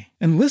survey.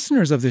 And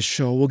listeners of this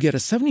show will get a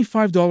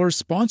 $75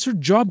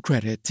 sponsored job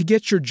credit to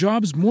get your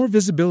jobs more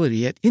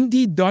visibility at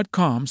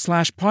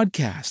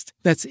Indeed.com/podcast.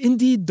 That's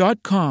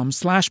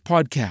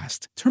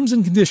Indeed.com/podcast. Terms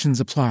and conditions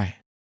apply.